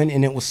 you go in,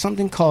 and it was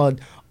something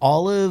called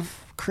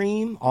olive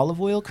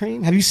oil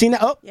cream. Have you seen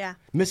that? Oh, yeah.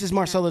 Mrs.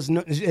 Marcella's...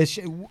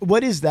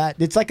 What is that?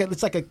 It's like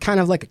a kind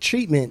of like a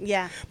treatment.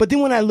 Yeah. But then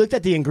when I looked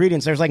at the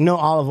ingredients, there's like no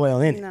olive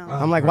oil in it. No.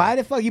 I'm like, why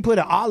the fuck you put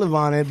an olive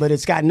on it, but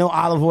it's got no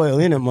olive oil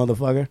in it,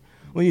 motherfucker?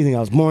 What do you think? I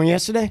was born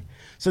yesterday?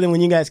 So then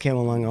when you guys came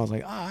along, I was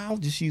like, I'll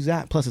just use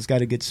that. Plus, it's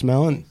got a good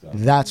smell, and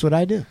that's what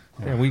I do.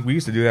 Yeah, we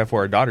used to do that for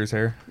our daughter's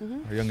hair.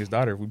 Our youngest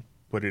daughter, we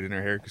put it in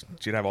her hair because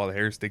she'd have all the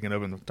hair sticking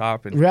up in the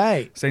top. And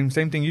right. Same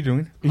thing you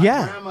doing.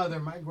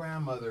 My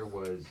grandmother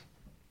was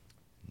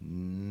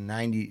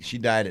 90. She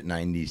died at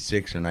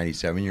 96 or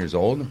 97 years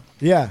old.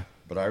 Yeah.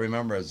 But I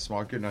remember as a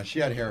small kid, now she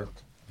had hair,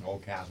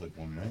 old Catholic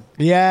woman, right?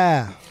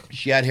 Yeah.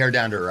 She had hair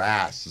down to her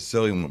ass,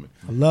 Sicilian woman.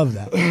 I love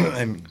that.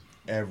 And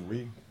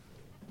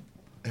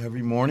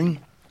every morning,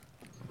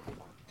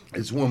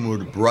 this woman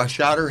would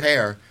brush out her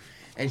hair,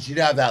 and she'd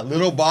have that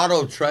little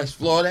bottle of Tres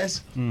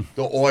Flores,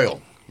 the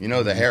oil,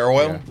 the hair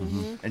oil,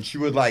 and she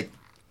would like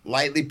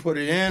lightly put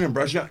it in and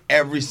brush it out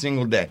every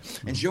single day.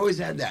 And she always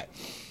had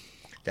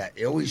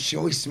she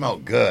always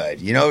smelled good.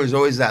 There's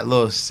always that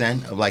little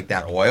scent of like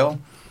that oil.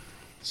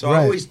 So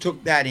I always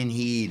took that in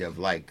heed of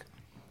like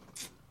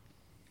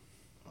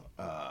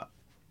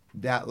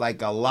that,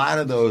 like a lot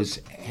of those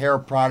hair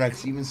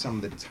products, even some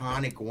of the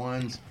tonic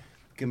ones,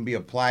 can be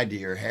applied to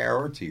your hair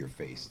or to your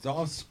face.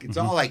 It's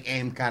all like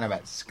aimed kind of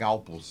at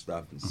scalpel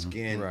stuff and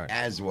skin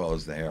as well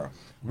as the hair.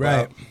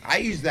 Right. I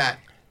use that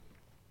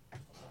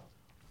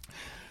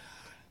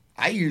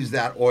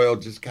oil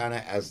just kind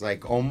of as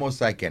like almost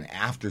like an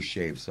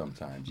aftershave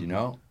sometimes, And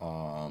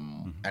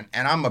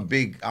I'm a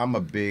big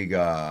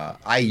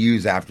I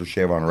use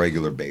aftershave on a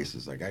regular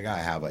basis. Like I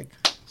gotta have like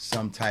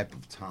some type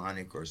of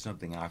tonic or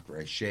something after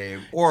I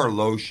shave, or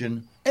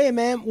lotion. Hey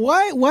man,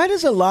 why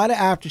does a lot of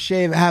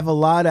aftershave have a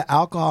lot of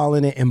alcohol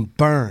in it and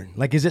burn?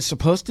 Like, is it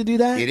supposed to do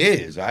that? It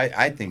is.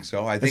 I think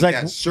so. I think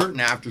that certain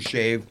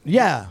aftershave.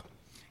 Yeah.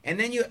 And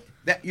then you're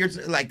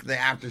like the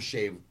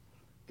aftershave.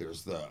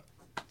 There's the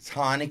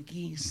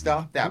tonic-y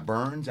stuff that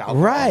burns alcohol.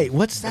 Right.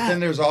 What's that? But then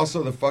there's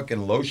also the fucking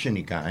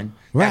lotiony kind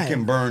that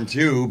can burn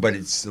too, but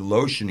it's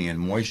lotiony and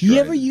moisturizing. You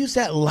ever use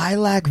that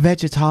lilac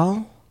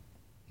vegetal?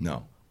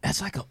 No. That's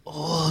like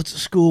it's a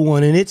school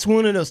one, and it's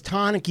one of those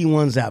tonic-y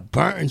ones that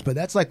burns, but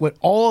that's like what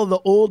all the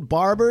old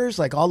barbers,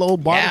 like all the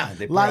old barbers,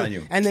 they put on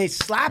you. And they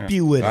slap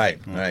you with it.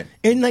 Right.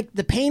 And like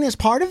the pain is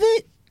part of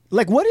it?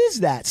 Like, what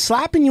is that?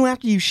 Slapping you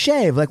after you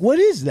shave, like what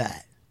is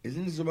that?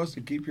 Isn't it supposed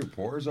to keep your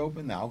pores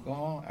open, the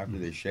alcohol, after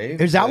they shave?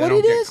 Is that so what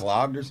it is? Get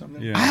clogged or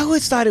something? Yeah. I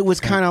always thought it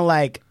was kind of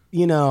like, I'm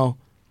going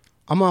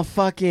to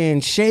fucking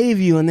shave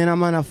you and then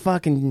I'm going to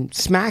fucking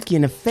smack you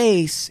in the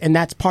face, and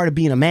that's part of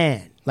being a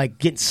man. like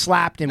getting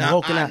slapped and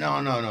woken up.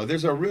 No.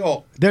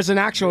 There's an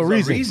actual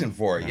reason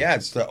for it. Yeah,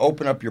 it's to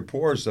open up your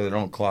pores so they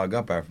don't clog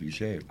up after you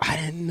shave. I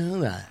didn't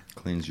know that.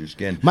 Cleans your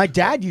skin. My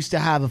dad used to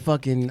have a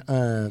fucking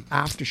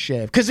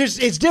aftershave because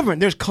it's different.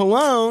 There's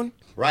cologne.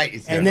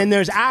 Right. And then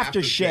there's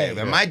aftershave.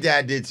 And my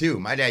dad did too.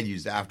 My dad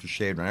used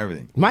aftershave and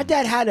everything. My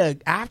dad had an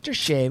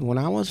aftershave when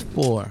I was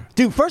 4.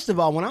 Dude, first of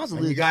all, when I was a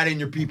little... You got it in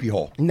your pee-pee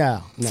hole.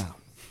 No.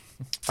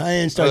 I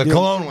didn't start the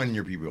cologne went in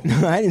your pee-pee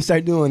hole. I didn't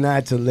start doing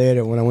that till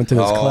later when I went to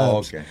those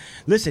clubs. Okay.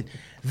 Listen,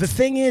 the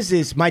thing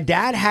is my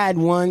dad had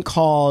one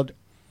called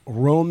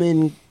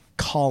Roman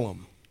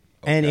Column.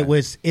 Okay.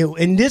 And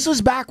and this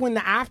was back when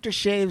the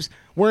aftershaves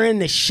were in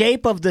the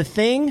shape of the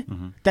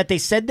thing that they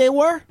said they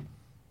were.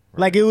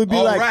 Like it would be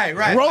right.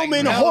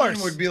 Roman like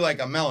horse would be like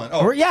a melon.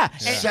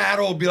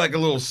 Saddle would be like a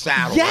little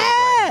saddle.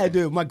 Yeah,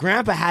 dude. My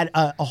grandpa had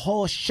a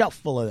whole shelf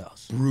full of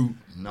those. Brute.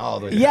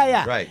 No,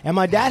 yeah. Right. And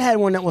my dad had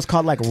one that was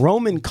called like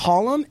Roman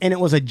Column, and it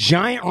was a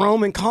giant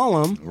Roman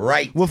column.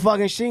 Right. With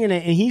fucking shit in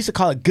it, and he used to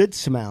call it Good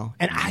Smell.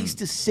 And I used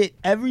to sit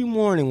every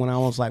morning when I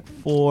was like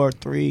 4,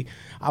 3.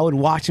 I would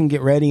watch him get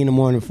ready in the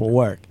morning for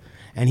work.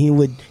 And he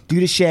would do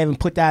the shave and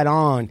put that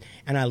on,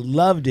 and I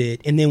loved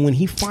it. And then when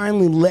he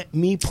finally let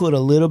me put a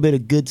little bit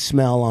of Good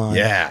Smell on,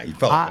 yeah, you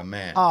felt like a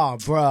man. Oh,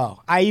 bro!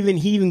 He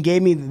even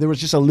gave me. There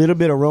was just a little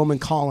bit of Roman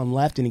Column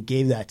left, and he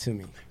gave that to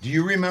me. Do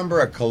you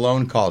remember a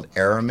cologne called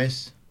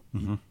Aramis?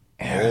 Mm-hmm.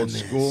 Old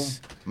school.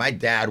 My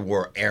dad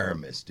wore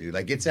Aramis, dude.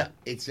 Like it's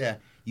a.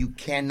 You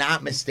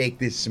cannot mistake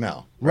this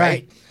smell,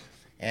 right?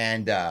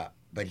 And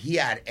but he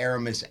had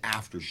Aramis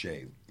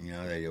aftershave. You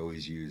know, they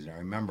always use. I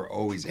remember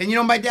always. And,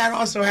 my dad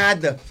also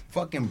had the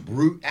fucking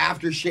Brute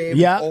aftershave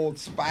with Old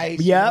Spice.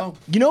 Yeah.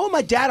 You know what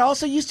my dad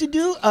also used to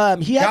do?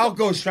 He had...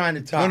 Falco's trying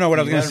to talk. No, what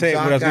I was going to say.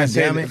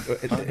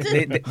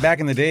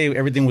 Back in the day,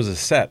 everything was a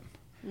set.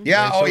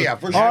 Yeah,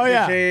 for sure.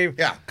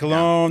 Aftershave,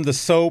 cologne, the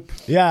soap.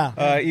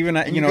 Yeah. Even,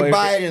 you could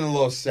buy it in a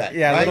little set.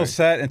 Yeah, right? A little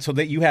set. And so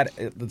that you had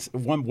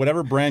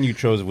whatever brand you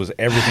chose was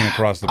everything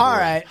across the board. All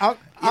right.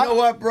 You know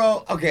what,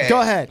 bro? Okay.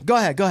 Go ahead.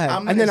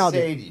 I'm going to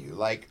say to you,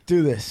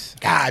 do this.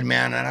 God,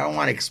 man, and I don't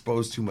want to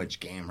expose too much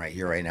game right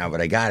here, right now, but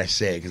I got to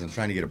say, because I'm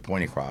trying to get a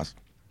point across.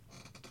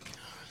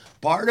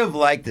 Part of, the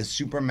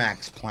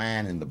Supermax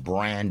plan and the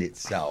brand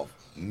itself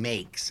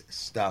makes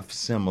stuff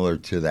similar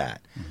to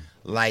that.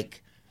 The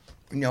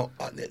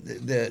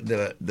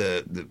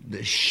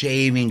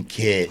shaving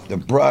kit, the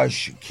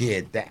brush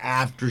kit, the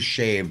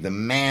aftershave, the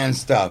man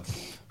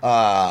stuff.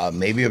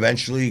 Maybe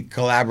eventually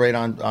collaborate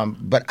on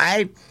but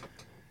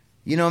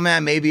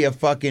man, maybe a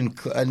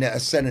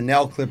set of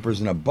nail clippers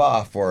and a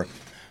buff, or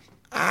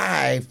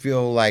I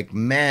feel like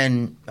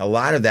men, a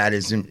lot of that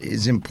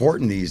is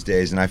important these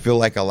days, and I feel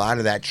like a lot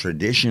of that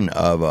tradition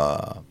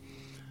of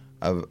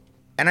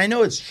and I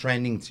know it's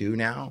trending too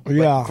now.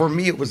 But for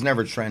me, it was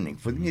never trending.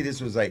 For me, this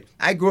was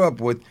I grew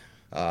up with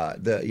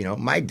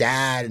my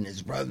dad and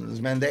his brothers,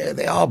 man.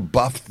 They all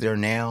buffed their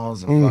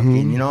nails and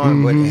fucking,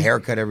 and put a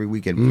haircut every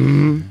weekend.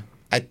 Mm-hmm.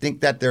 I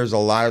think that there's a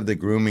lot of the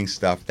grooming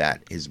stuff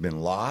that has been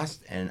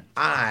lost, and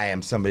I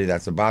am somebody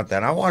that's about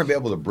that. I want to be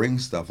able to bring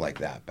stuff like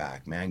that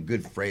back, man.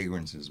 Good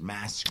fragrances,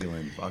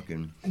 masculine,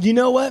 fucking. You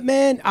know what,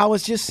 man? I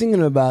was just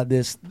thinking about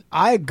this.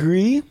 I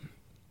agree.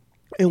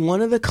 And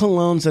one of the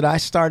colognes that I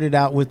started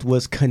out with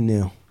was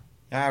Canoe.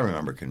 I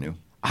remember Canoe.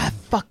 I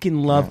fucking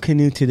love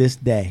Canoe to this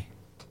day.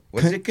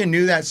 Was it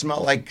Canoe that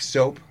smelled like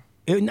soap?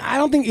 I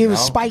don't think it was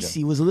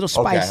spicy. It was a little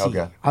spicy.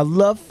 Okay. I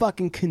love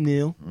fucking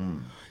Canoe.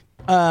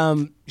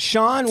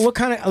 Sean, what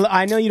kind of...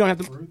 I know you don't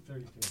have to...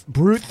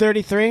 Brute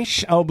 33?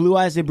 Oh, Blue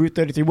Eyes did Brute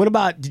 33. What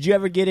about... Did you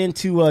ever get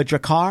into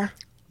Drakkar?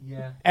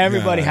 Yeah.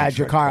 Everybody had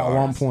Drakkar at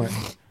one point.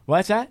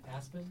 What's that?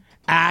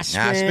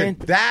 Aspen.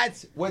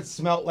 That's what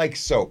smelled like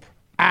soap.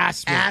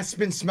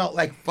 Aspen smelled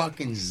like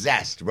fucking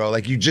zest, bro.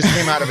 Like you just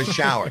came out of a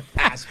shower.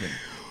 Aspen.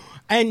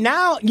 And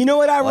now, you know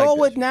what I roll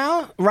with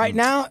now? Right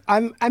now,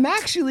 I'm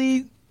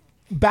actually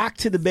back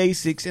to the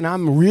basics, and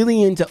I'm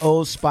really into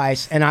Old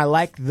Spice, and I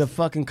like the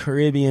fucking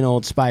Caribbean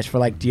Old Spice for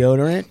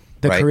deodorant,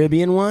 the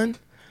Caribbean one.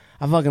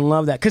 I fucking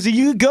love that. Because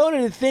you go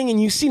to the thing and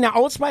you see now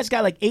Old Spice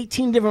got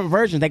 18 different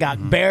versions. They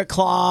got Bear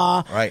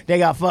Claw. Right. They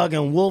got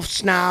fucking Wolf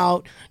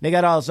Snout. They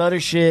got all this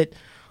other shit.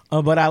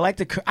 But I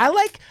like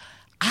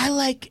I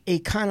like a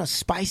kind of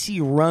spicy,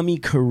 rummy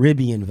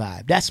Caribbean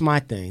vibe. That's my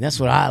thing.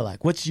 That's what I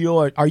like. What's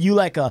your... Are you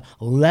like a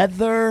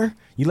leather?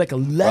 You like a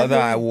leather?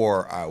 I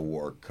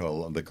wore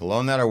cologne. The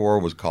cologne that I wore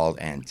was called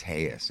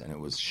Antaeus, and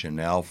it was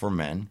Chanel for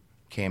men.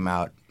 Came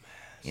out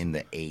in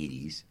the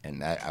 80s,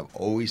 and that I've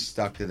always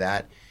stuck to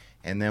that.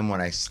 And then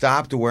when I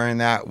stopped wearing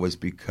that was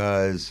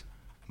because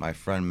my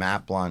friend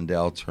Matt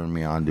Blondell turned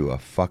me on to a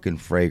fucking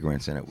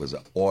fragrance, and it was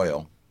an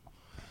oil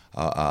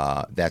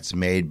that's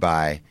made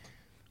by...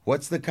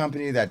 What's the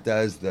company that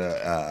does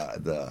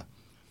the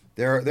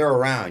they're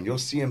around. You'll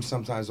see them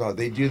sometimes. Oh,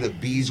 they do the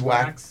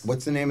beeswax.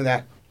 What's the name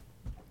of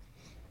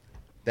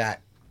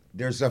that?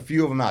 There's a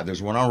few of them out.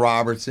 There's one on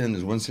Robertson.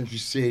 There's one in Century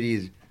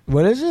City.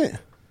 What is it?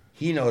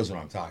 He knows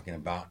what I'm talking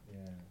about.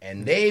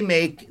 And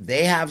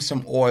they have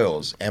some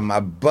oils. And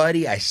my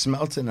buddy, I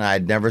smelt it, and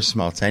I'd never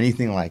smelt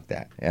anything like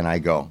that. And I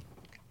go,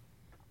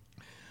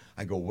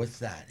 what's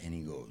that? And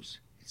he goes,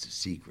 it's a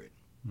secret.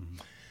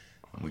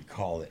 And we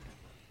call it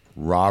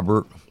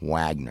Robert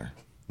Wagner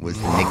was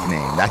the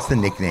nickname. That's the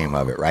nickname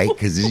of it, right?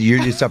 Because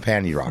you're just up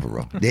handy, Robert,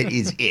 bro. That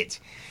is it.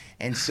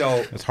 And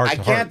so I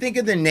can't think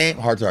of the name.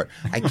 Heart to heart.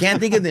 I can't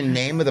think of the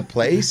name of the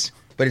place,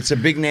 but it's a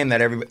big name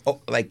that everybody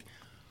like.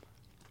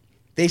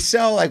 They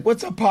sell like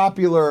what's a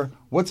popular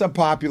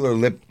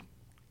lip?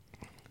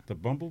 The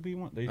Bumblebee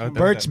one.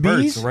 Burt's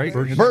Bees, right?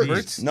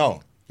 Burt's.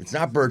 No, it's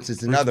not Burt's.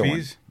 It's another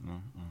one.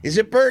 No. Is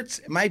it Burt's?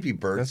 It might be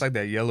Burt's. That's like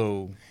that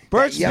yellow.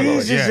 Burt's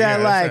Bees is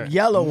that like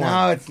yellow one.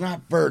 No, it's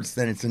not Burt's.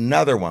 Then it's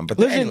another one. But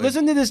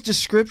listen to this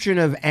description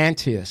of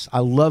Antaeus. I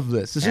love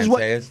this. This is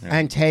what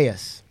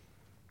Antaeus.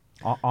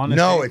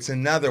 No, it's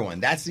another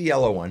one. That's the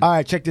yellow one. All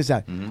right, check this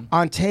out.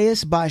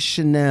 Antaeus by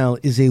Chanel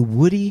is a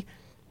woody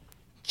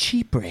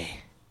chypre,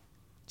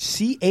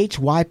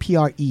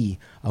 CHYPRE,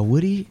 a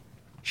woody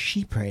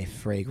chypre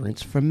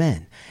fragrance for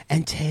men.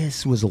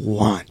 Antaeus was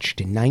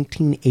launched in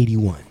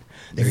 1981.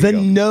 The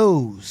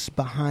nose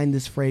behind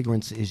this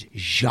fragrance is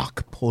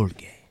Jacques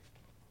Polge.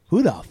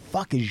 Who the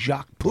fuck is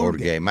Jacques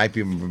Polge? Might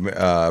be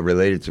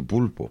related to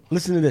pulpo.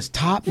 Listen to this.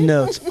 Top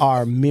notes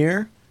are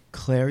myrrh,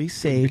 clary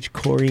sage,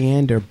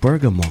 coriander,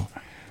 bergamot,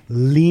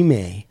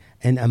 lime,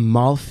 and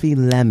Amalfi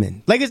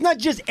lemon. Like, it's not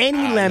just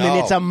any lemon,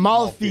 it's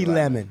Amalfi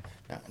lemon.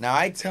 Now,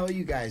 I tell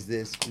you guys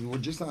this. We're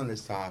just on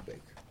this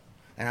topic.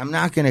 And I'm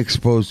not going to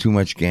expose too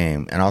much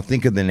game, and I'll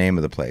think of the name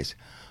of the place.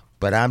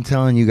 But I'm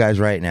telling you guys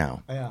right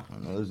now. Yeah. I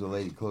know there's a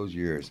lady, close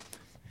your ears.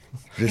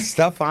 The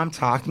stuff I'm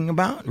talking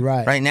about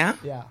right now,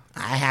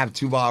 I have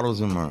 2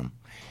 bottles in my room.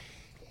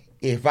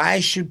 If I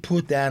should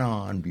put that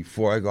on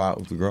before I go out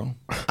with the girl,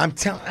 I'm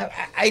telling.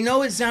 I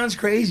know it sounds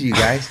crazy, you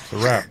guys. It's a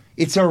wrap.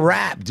 It's a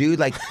wrap, dude.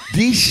 Like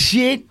this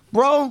shit,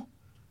 bro.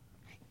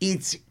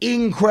 It's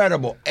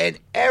incredible, and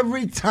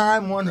every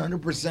time,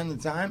 100%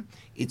 of the time,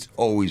 it's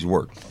always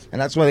worked,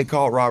 and that's why they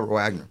call it Robert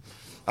Wagner.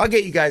 I'll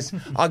get you guys.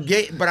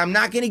 But I'm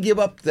not going to give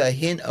up the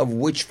hint of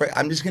which.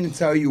 I'm just going to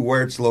tell you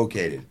where it's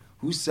located.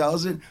 Who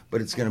sells it?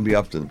 But it's going to be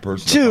up to the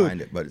person to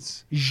find it. But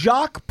it's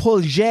Jacques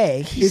Polge.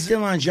 He's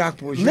still on Jacques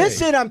Polge.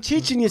 Listen, I'm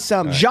teaching you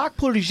something. Right. Jacques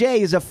Polge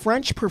is a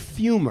French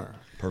perfumer.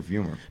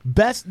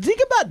 Think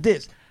about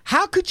this.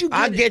 How could you?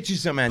 I'll get you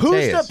some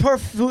Antaeus.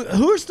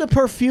 Who's the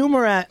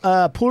perfumer at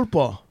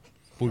Pulpo?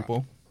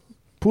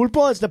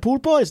 Pulpo is the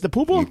Pulpo. Is the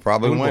Pulpo? You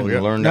probably went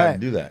and learned how to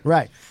do that.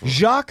 Right.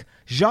 Jacques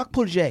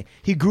Polge.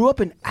 He grew up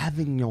in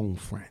Avignon,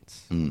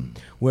 France,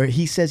 where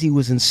he says he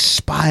was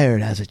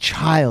inspired as a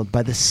child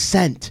by the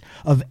scent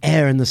of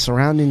air in the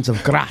surroundings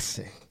of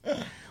Grasse,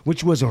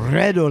 which was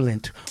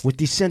redolent with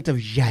the scent of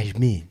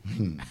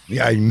jasmine.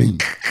 Jasmine.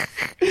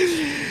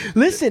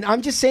 Listen,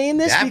 I'm just saying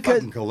this because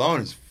fucking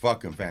cologne is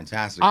fucking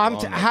fantastic.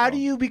 How do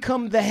you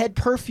become the head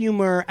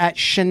perfumer at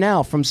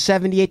Chanel from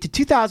 78 to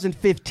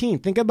 2015?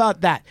 Think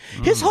about that.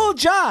 His whole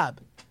job.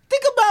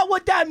 Think about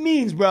what that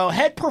means, bro.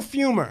 Head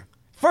perfumer.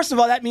 First of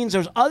all, that means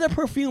there's other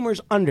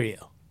perfumers under you.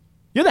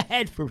 You're the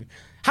head perfumer.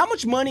 How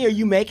much money are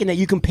you making that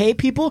you can pay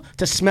people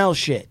to smell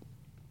shit?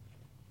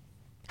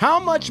 How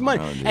much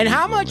money? And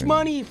how much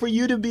money for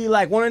you to be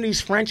like one of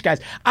these French guys?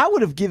 I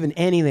would have given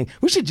anything.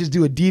 We should just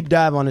do a deep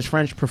dive on this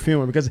French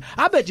perfumer because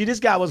I bet you this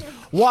guy was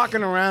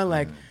walking around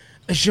like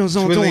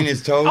twiddling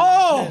his toes,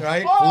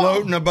 right?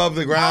 Floating above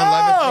the ground,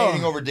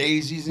 levitating over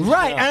daisies. And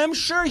right. And I'm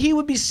sure he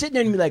would be sitting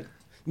there and be like,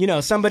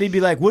 somebody'd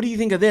be like, "What do you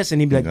think of this?"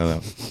 And he'd be like,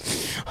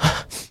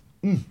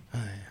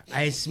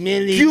 I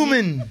smell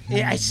human.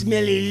 I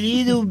smell a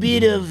little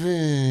bit of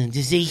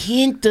there's a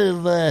hint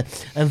of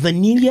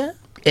vanilla.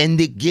 And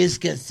the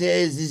Giska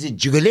says, is it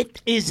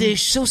chocolate? Is a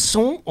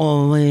chausson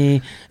or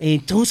a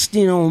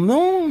toasted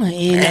almond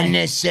and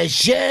a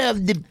sachet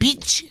of the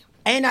peach.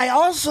 And I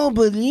also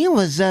believe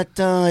was that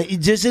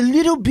there's a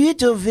little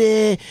bit of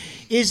the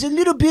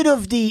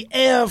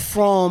air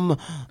from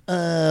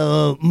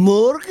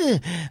Morgue,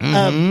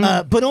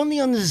 but only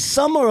on the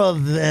summer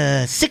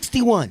of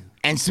 61.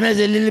 And smells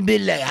a little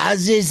bit like,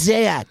 how's they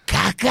say, a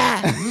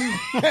caca?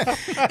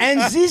 And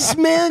this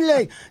smell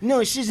like,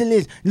 no, she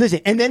doesn't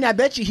listen. And then I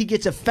bet you he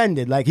gets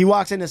offended. Like he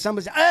walks into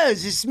somebody's,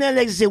 this smell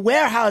like the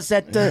warehouse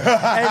at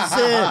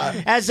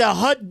as a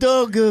hot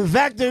dog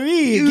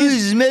factory. You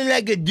smell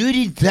like a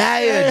dirty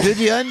tire,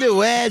 dirty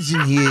underwears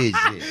in here.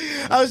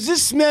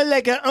 This smell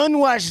like an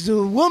unwashed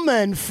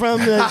woman from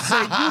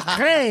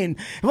Ukraine.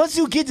 What's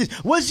you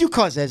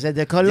call this?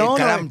 The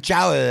cologne?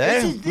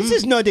 This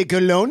is not a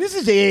cologne. This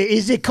is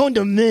a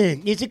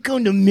condiment. It's a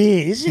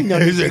condiment. This is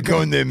not a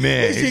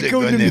condiment. It's a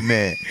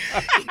condiment.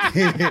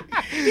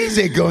 It's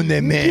a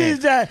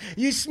condiment.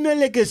 You smell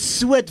like a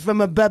sweat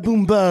from a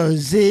baboon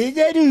buzz.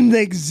 I don't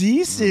like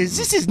this.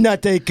 This is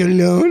not a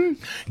cologne.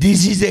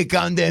 This is a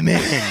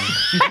condiment.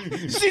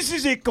 This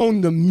is a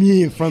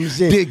condiment from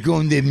the. The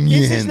condiment.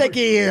 This is like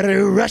like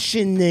a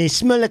Russian. They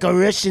smell like a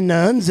Russian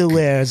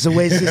underwear. The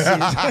way this is.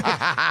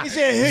 He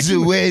said,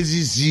 The way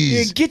this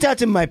is. get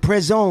out of my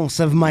presence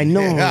of my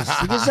nose.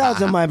 Get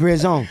out of my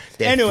presence.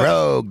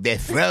 The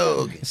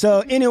frog.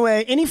 So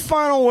anyway, any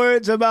final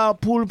words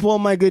about Pulpo,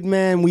 my good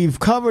man? We've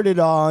covered it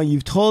all.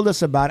 You've told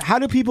us about it. How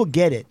do people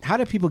get it? How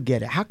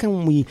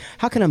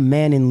can a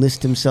man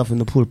enlist himself in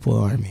the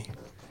Pulpo army? You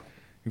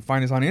can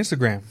find us on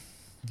Instagram,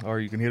 or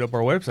you can hit up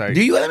our website.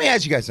 Let me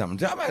ask you guys something.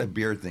 Talk about the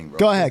beard thing, bro.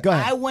 Go ahead.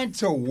 I went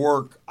to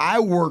work. I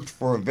worked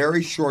for a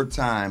very short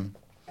time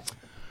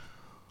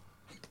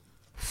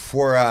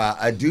for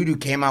a dude who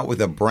came out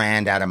with a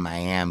brand out of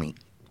Miami.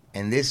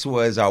 And this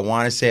was, I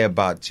want to say,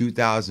 about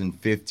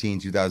 2015,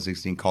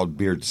 2016, called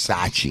Beard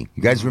Sachi.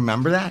 You guys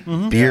remember that?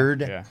 Mm-hmm.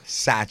 Beard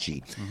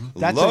Sachi. Mm-hmm.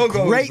 That's a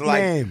great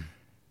name.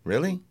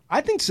 Really?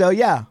 I think so,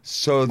 yeah.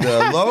 So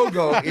the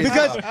logo is...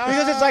 because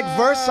it's like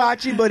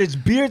Versace, but it's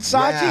Beard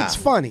Sachi. Yeah. It's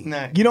funny.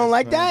 You don't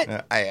like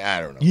that? I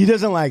don't know. He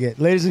doesn't like it.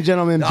 Ladies and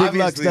gentlemen, Big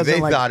Lux doesn't like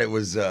it. They thought it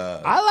was...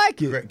 I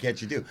like it.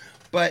 Catchy too.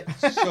 But,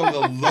 so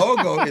the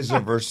logo is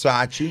a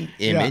Versace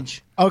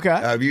image. Yeah.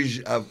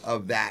 Okay.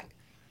 Of that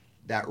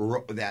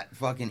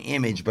fucking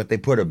image, but they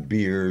put a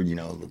beard,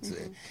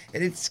 and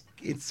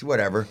it's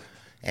whatever.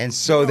 And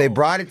so they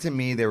brought it to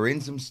me. They were in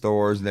some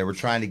stores, and they were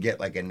trying to get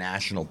like a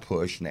national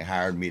push, and they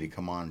hired me to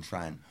come on and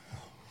try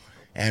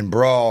and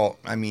bro,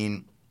 I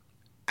mean,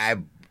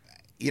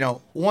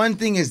 one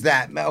thing is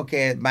that,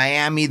 okay, at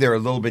Miami, they're a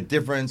little bit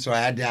different, so I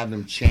had to have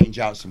them change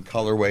out some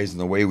colorways in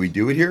the way we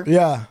do it here.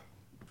 Yeah.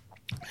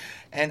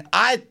 And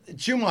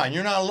Chuman,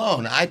 you're not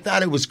alone. I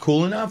thought it was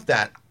cool enough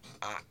that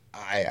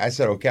I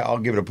said, okay, I'll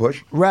give it a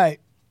push. Right.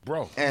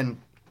 Bro. And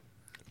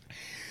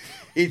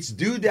it's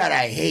dude that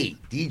I hate.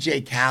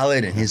 DJ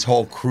Khaled and his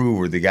whole crew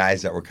were the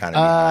guys that were kind of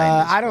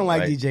behind this. I don't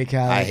like DJ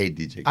Khaled. I hate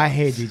DJ Khaled. I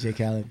hate DJ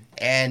Khaled.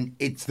 And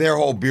it's their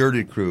whole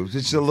bearded crew. It's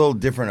just a little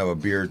different of a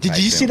beard. Did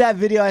you see that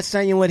video I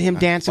sent you with him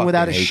dancing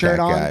without his shirt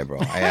on? Guy, bro.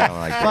 I don't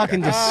like that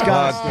fucking guy.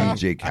 disgusting. Fuck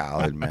DJ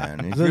Khaled,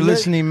 man. If you're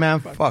listening, man,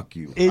 fuck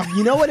you.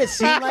 You know what it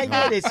seemed like?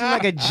 It seemed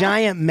like a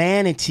giant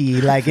manatee,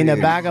 like in the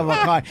back of a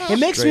car. It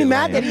makes me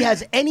mad that he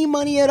has any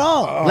money at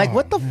all. Like,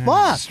 what the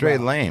fuck?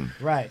 Straight lame.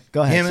 Right.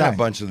 Go ahead. Him and a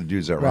bunch of the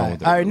dudes that run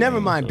with it. All right, never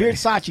mind. Beard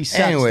Sachi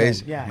sucks.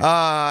 Anyways,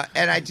 yeah.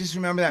 And I just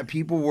remember that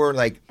people were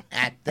like,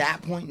 at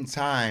that point in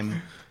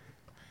time,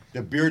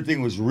 the beard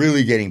thing was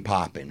really getting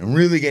popping and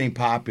really getting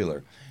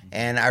popular.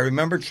 And I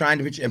remember trying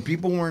to pitch, and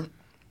people weren't,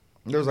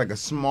 there was like a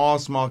small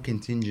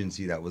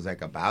contingency that was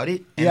like about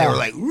it. And they were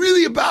like,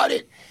 really about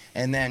it?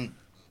 And then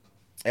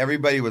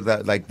everybody was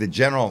like the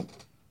general,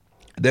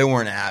 they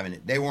weren't having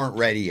it. They weren't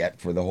ready yet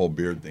for the whole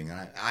beard thing.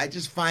 And I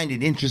just find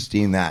it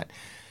interesting that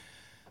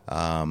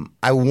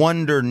I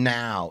wonder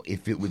now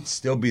if it would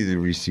still be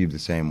received the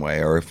same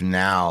way, or if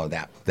now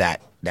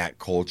that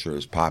culture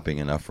is popping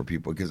enough for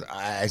people, because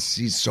I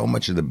see so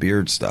much of the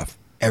beard stuff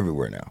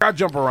everywhere now. I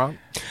jump around.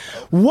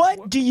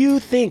 What do you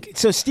think?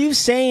 So Steve's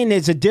saying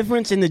there's a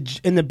difference in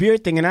the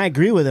beard thing, and I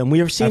agree with him. We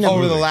have seen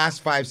over the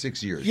last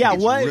 5-6 years. Yeah,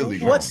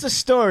 what's the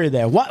story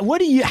there?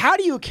 How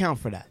do you account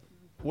for that?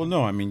 Well,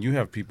 no, I mean, you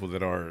have people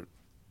that are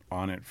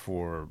on it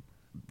for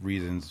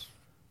reasons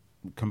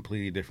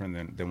completely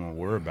different than what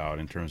we're about,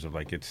 in terms of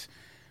like,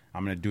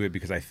 I'm going to do it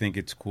because I think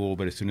it's cool,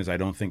 but as soon as I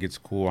don't think it's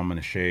cool, I'm going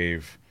to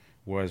shave.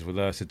 Whereas with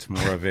us, it's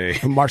more of a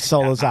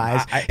Marcelo's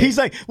eyes. He's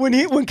like, when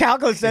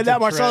Calco said that,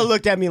 Marcelo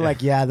looked at me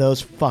like, yeah,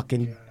 those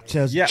fucking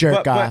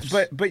jerk offs.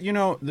 But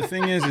the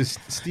thing is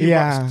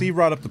Steve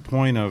brought up the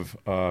point of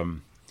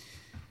kind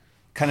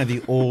of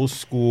the old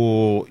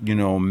school,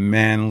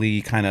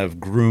 manly kind of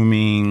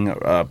grooming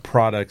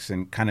products,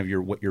 and kind of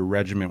what your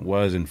regiment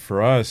was. And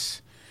for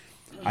us,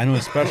 I know,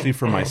 especially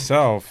for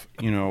myself,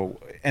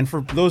 and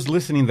for those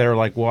listening that are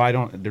like,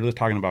 well, they're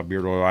talking about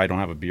beard oil. I don't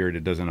have a beard.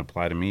 It doesn't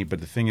apply to me. But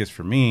the thing is,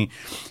 for me,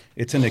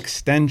 it's an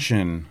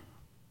extension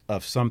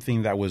of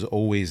something that was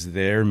always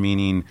there,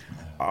 meaning,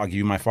 I'll give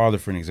you my father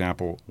for an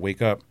example.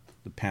 Wake up,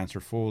 the pants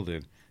are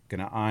folded, going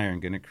to iron,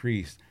 going to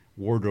crease,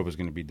 wardrobe is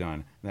going to be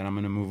done. Then I'm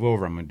going to move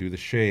over. I'm going to do the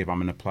shave. I'm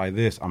going to apply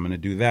this. I'm going to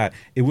do that.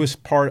 It was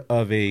part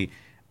of a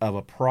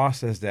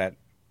process that,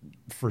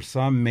 for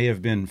some, may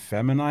have been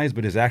feminized,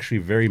 but is actually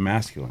very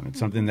masculine. It's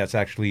something that's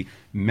actually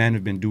men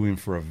have been doing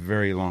for a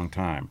very long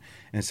time.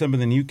 And some of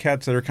the new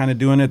cats that are kind of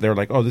doing it, they're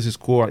like, oh, this is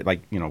cool.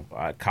 Like,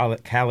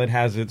 Khaled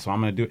has it, so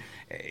I'm going to do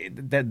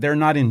it. That they're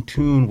not in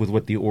tune with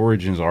what the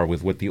origins are,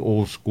 with what the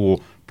old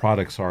school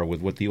products are,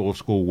 with what the old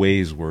school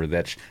ways were.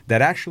 That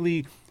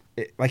actually,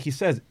 like he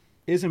says,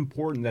 is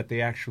important that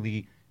they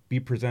actually be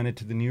presented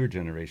to the newer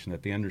generation,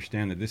 that they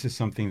understand that this is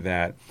something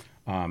that,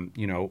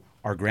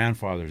 our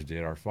grandfathers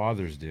did, our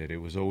fathers did. It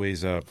was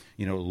always,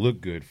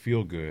 look good,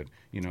 feel good,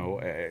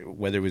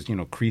 whether it was,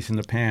 creasing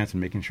the pants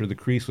and making sure the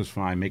crease was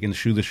fine, making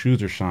sure the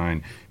shoes are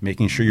shine,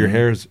 making sure your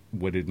hair's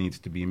what it needs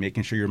to be,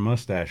 making sure your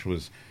mustache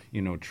was,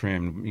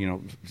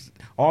 trimmed,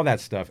 all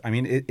that stuff. I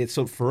mean,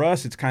 so for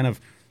us, it's kind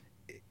of,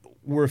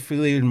 we're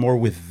affiliated more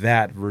with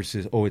that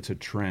versus, it's a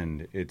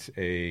trend. It's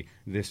a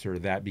this or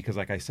that. Because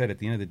like I said, at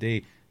the end of the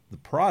day, the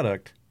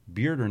product,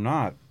 beard or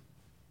not,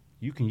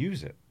 you can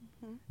use it.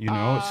 You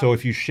know, so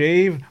if you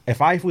shave,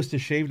 if I was to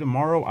shave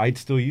tomorrow, I'd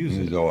still use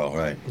it. Use oil,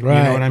 right? You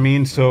know what I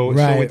mean? So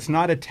Right. so it's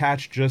not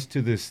attached just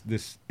to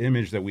this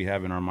image that we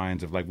have in our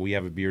minds of like we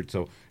have a beard,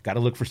 so got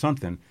to look for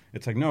something.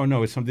 It's like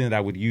no, it's something that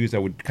I would use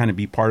that would kind of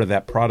be part of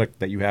that product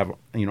that you have,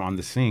 you know, on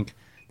the sink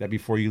that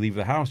before you leave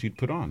the house you'd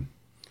put on.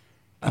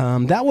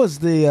 That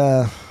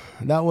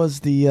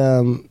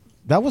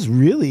was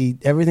really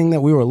everything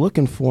that we were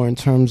looking for in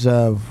terms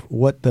of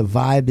what the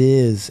vibe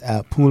is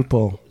at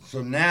Pulpo.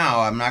 So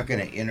now I'm not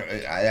going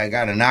to. I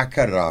got to not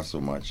cut it off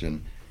so much,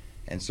 and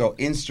so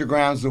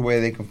Instagram's the way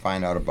they can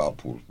find out about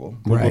Pulpo.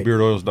 Right.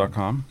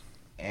 PulpoBeardOils.com.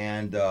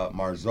 And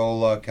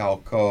Marzola,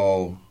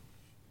 Calco.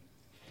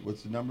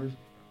 What's the numbers?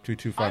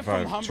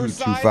 2255.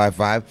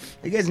 2255.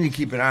 You guys need to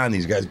keep an eye on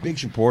these guys. Big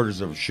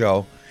supporters of the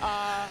show.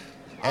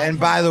 And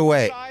by the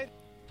way,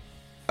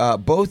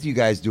 both you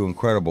guys do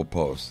incredible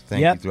posts.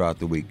 Thank you throughout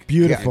the week.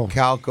 Beautiful.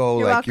 Calco,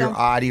 You're like welcome. your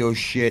audio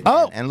shit.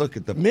 Oh, and look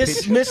at the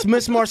Miss pictures.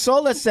 Miss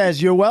Marsola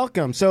says you're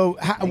welcome. So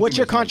what's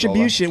you, your Miss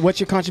contribution? What's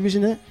your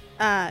contribution to it?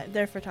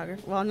 They're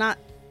photographer. Well, not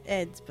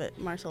Ed's, but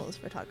Marcela's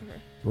photographer.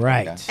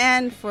 Right. Okay.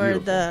 And for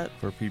Beautiful.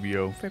 For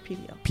PBO. for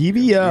PBO.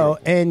 PBO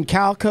and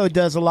Calco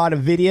does a lot of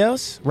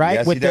videos, right?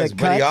 Yes, With he does, the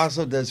but he cuts.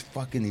 also does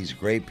fucking these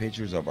great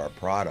pictures of our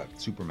product,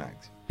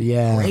 Supermax.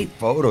 Yeah. Great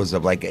photos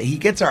of like he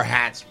gets our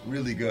hats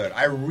really good.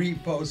 I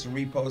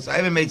repost. I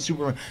haven't made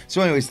Superman.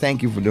 So, anyways,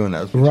 thank you for doing that.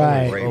 Those pictures are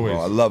Right. great, Always.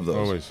 bro. I love those.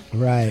 Always.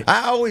 Right.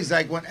 I always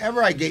like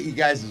whenever I get you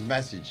guys'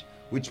 message,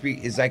 which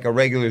is like a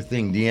regular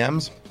thing,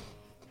 DMs.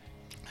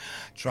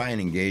 Try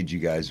and engage you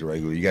guys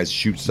regularly. You guys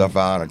shoot stuff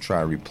out. I try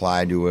to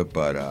reply to it,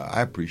 but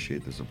I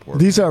appreciate the support.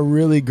 These are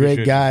really great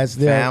Appreciate guys.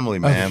 They're Family,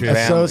 man. Family.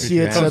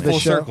 associates Family. of the Full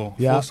show. circle.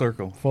 Yeah. Full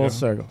circle. Full Yeah.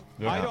 circle.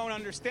 I don't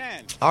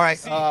understand. All right.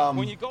 See,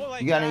 when you go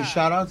like you got any that-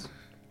 shout outs?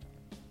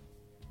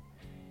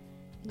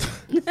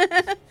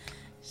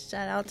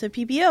 Shout out to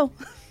PBO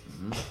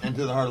And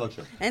to the Hard Luck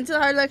Show. and to the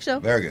Hard Luck Show.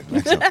 Very good.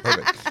 Excellent.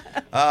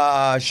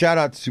 Perfect. Shout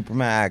out to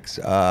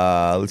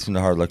Supermax. Listen to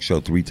Hard Luck Show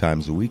 3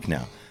 times a week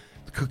now.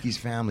 The Cookies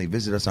family.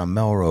 Visit us on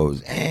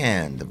Melrose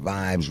and the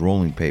Vibes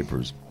Rolling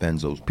Papers,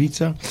 Benzo's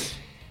Pizza.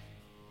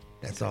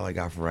 That's all I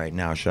got for right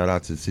now. Shout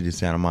out to the city of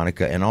Santa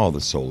Monica and all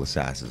the Soul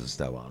Assassins,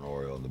 Esteban,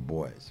 Oreo, and the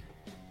boys.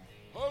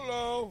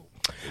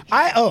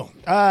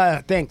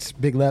 Thanks,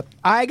 Big Lep.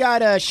 I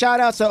got a shout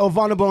out to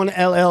Ovanabone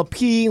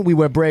LLP. We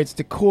wear braids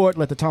to court.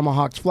 Let the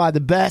tomahawks fly. The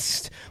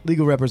best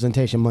legal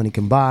representation money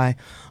can buy.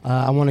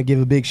 I want to give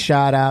a big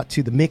shout out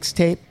to the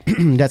mixtape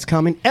that's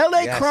coming.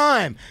 LA Yes.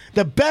 Crime,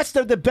 the best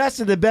of the best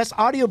of the best.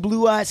 Audio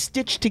Blue Eyes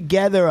stitched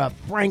together a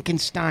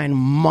Frankenstein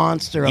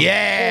monster of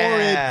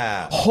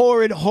Yeah.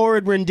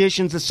 horrid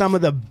renditions of some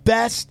of the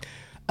best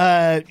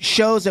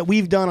shows that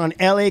we've done on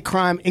LA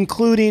Crime,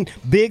 including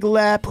Big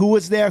Lep, who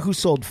was there, who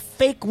sold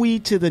fake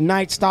weed to the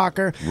Night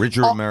Stalker.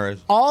 Richard Ramirez.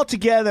 All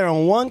together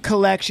in one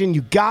collection.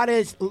 You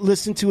gotta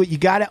listen to it. You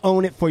gotta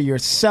own it for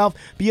yourself.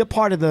 Be a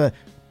part of the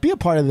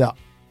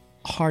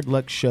Hard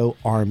Luck Show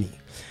army.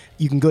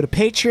 You can go to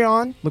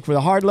Patreon, look for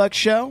the Hard Luck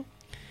Show.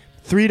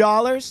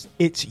 $3,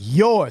 it's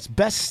yours.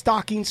 Best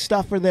stocking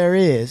stuffer there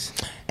is.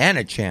 And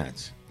a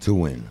chance to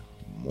win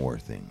more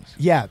things.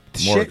 Yeah,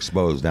 More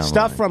exposed down the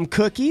stuff line. from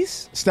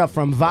Cookies, stuff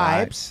from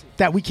Vibes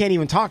that we can't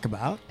even talk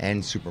about.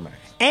 And Supermax.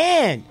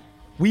 And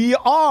we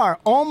are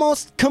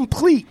almost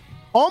complete,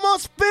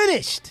 almost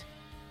finished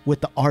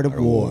with the Art of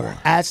War,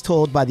 as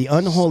told by the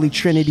unholy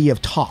trinity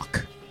of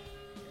talk.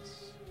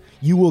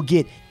 You will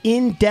get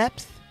in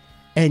depth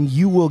and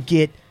you will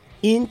get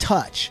in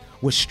touch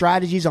with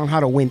strategies on how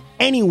to win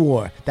any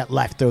war that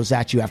life throws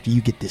at you after you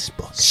get this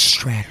book.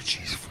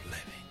 Strategies for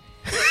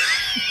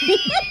living.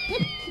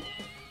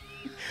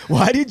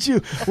 Why did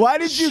you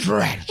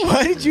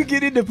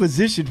get into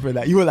position for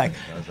that? You were like,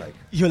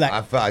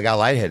 I got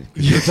lightheaded.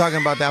 You're talking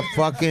about that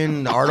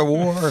fucking Art of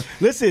War.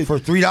 Listen, for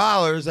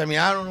 $3. I mean,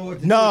 I don't know what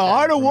to do no, with that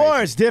Art of War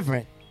information. is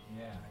different.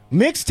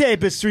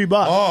 Mixtape is $3.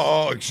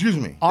 Oh, excuse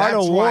me. Art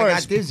That's of why War I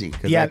is- got dizzy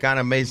because yeah. I kind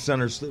of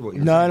misunderstood what you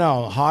were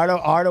No,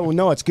 saying.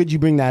 no, it's good you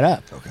bring that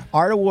up. Okay.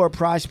 Art of War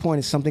price point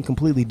is something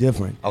completely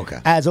different. Okay.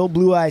 As Old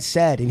Blue Eyes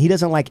said, and he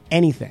doesn't like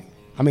anything.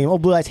 I mean,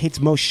 Old Blue Eyes hates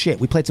most shit.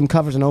 We played some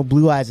covers and Old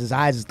Blue Eyes, his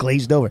eyes is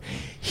glazed over.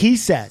 He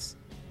says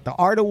the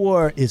Art of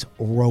War is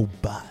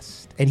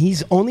robust. And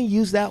he's only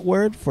used that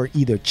word for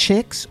either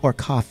chicks or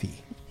coffee.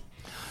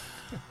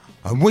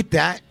 With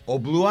that,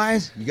 Old Blue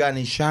Eyes, you got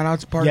any shout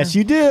outs, partner? Yes,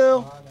 you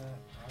do.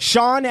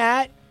 Sean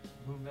at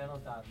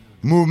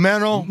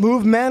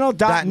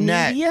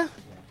movemental.media.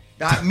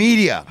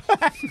 Media.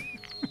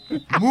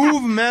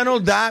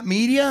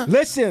 Movemental.media.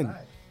 Listen.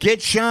 Get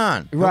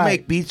Sean. He'll Right.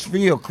 make beats for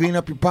you. He'll clean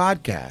up your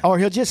podcast. Or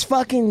he'll just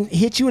fucking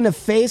hit you in the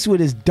face with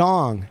his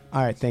dong.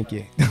 All right, thank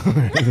you.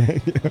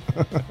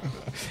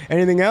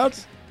 Anything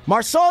else?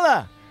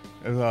 Marsola.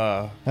 Is,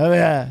 Oh,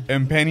 yeah.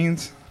 M.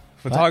 Pennings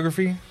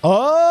photography.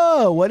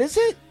 Oh, what is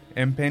it?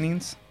 M.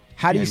 Pennings.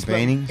 How do you In spell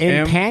paintings? In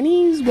M.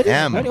 panties? What is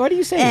M. What do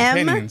you say?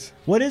 M. Pennings.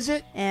 What is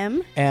it?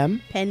 M. M.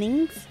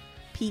 Pennings.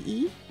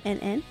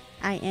 Penn.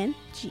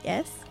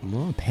 INGS.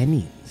 Oh,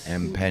 pennies.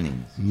 And pennies.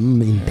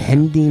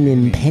 Impending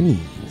in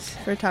pennies.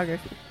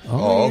 Photography.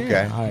 Oh, yeah.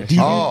 okay.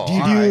 All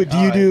right. Do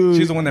you do?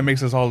 She's the one that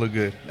makes us all look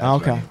good.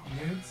 Okay.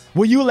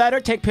 Will you let her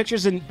take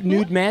pictures of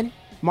nude men,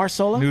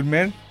 Marsola? Nude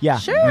men? Yeah.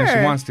 Sure. When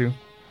she wants to.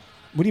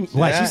 What do you?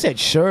 Why she said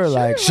sure?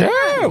 Like why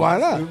sure. Why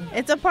not?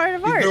 It's a part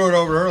of You art. throw it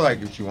over her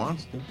like if she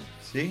wants to.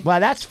 See? Well,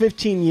 that's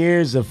 15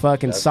 years of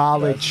fucking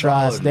solid that's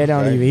trust. solid, They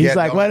don't right? even. He's Yeah,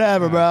 like, no.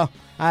 whatever, bro.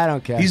 I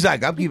don't care. He's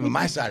like, I'm keeping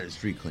my side of the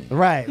street clean.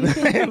 right.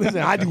 Listen,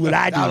 I do what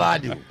I do. That's all I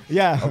do.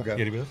 Yeah.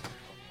 Okay.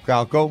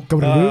 Calco. Go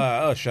to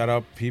the root. Shout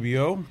out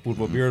PBO,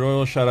 Pulpo Beard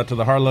Oil. Shout out to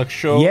the Hard Luck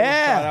Show.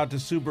 Yeah. Shout out to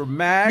Super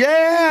Mac.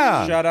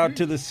 Yeah. Shout out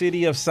to the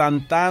city of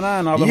Santana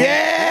and all the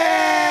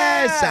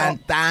Yeah,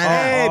 Santana.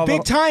 Hey, all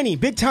Big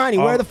Tiny.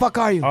 Where the fuck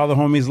are you? all the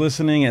homies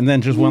listening. And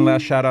then just one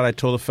last shout out. I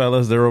told the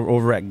fellas they're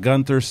over at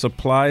Gunther's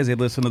Supplies. They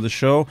listen to the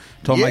show.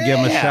 Told them I'd give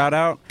them a Yeah. shout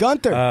out.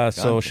 Gunther.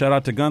 So shout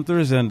out to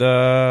Gunther's, and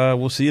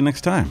we'll see you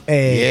next time.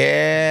 Hey,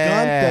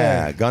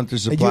 Yeah. Gunther. Gunther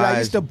Dude, Supplies. I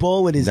used to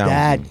bowl with his Down.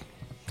 dad.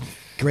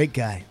 Great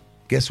guy.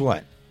 Guess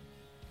what?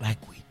 Like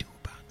we do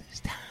about this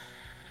time.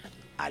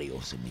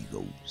 Adios,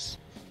 amigos.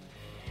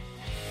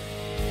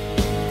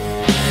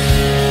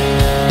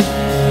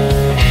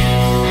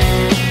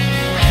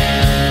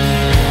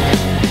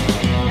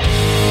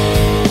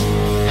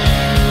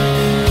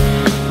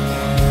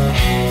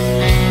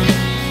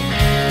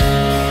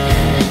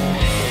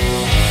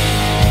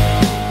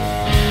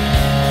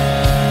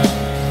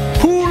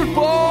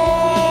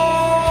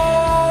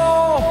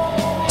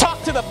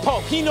 Talk to the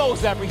Pope. He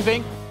knows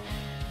everything.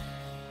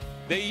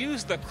 They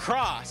used the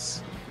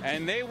cross,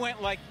 and they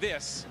went like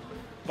this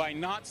by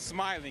not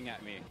smiling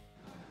at me.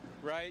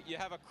 Right? You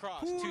have a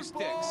cross, 2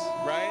 sticks,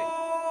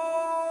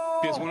 right?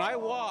 Because when I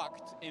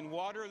walked in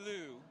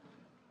Waterloo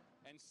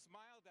and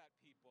smiled.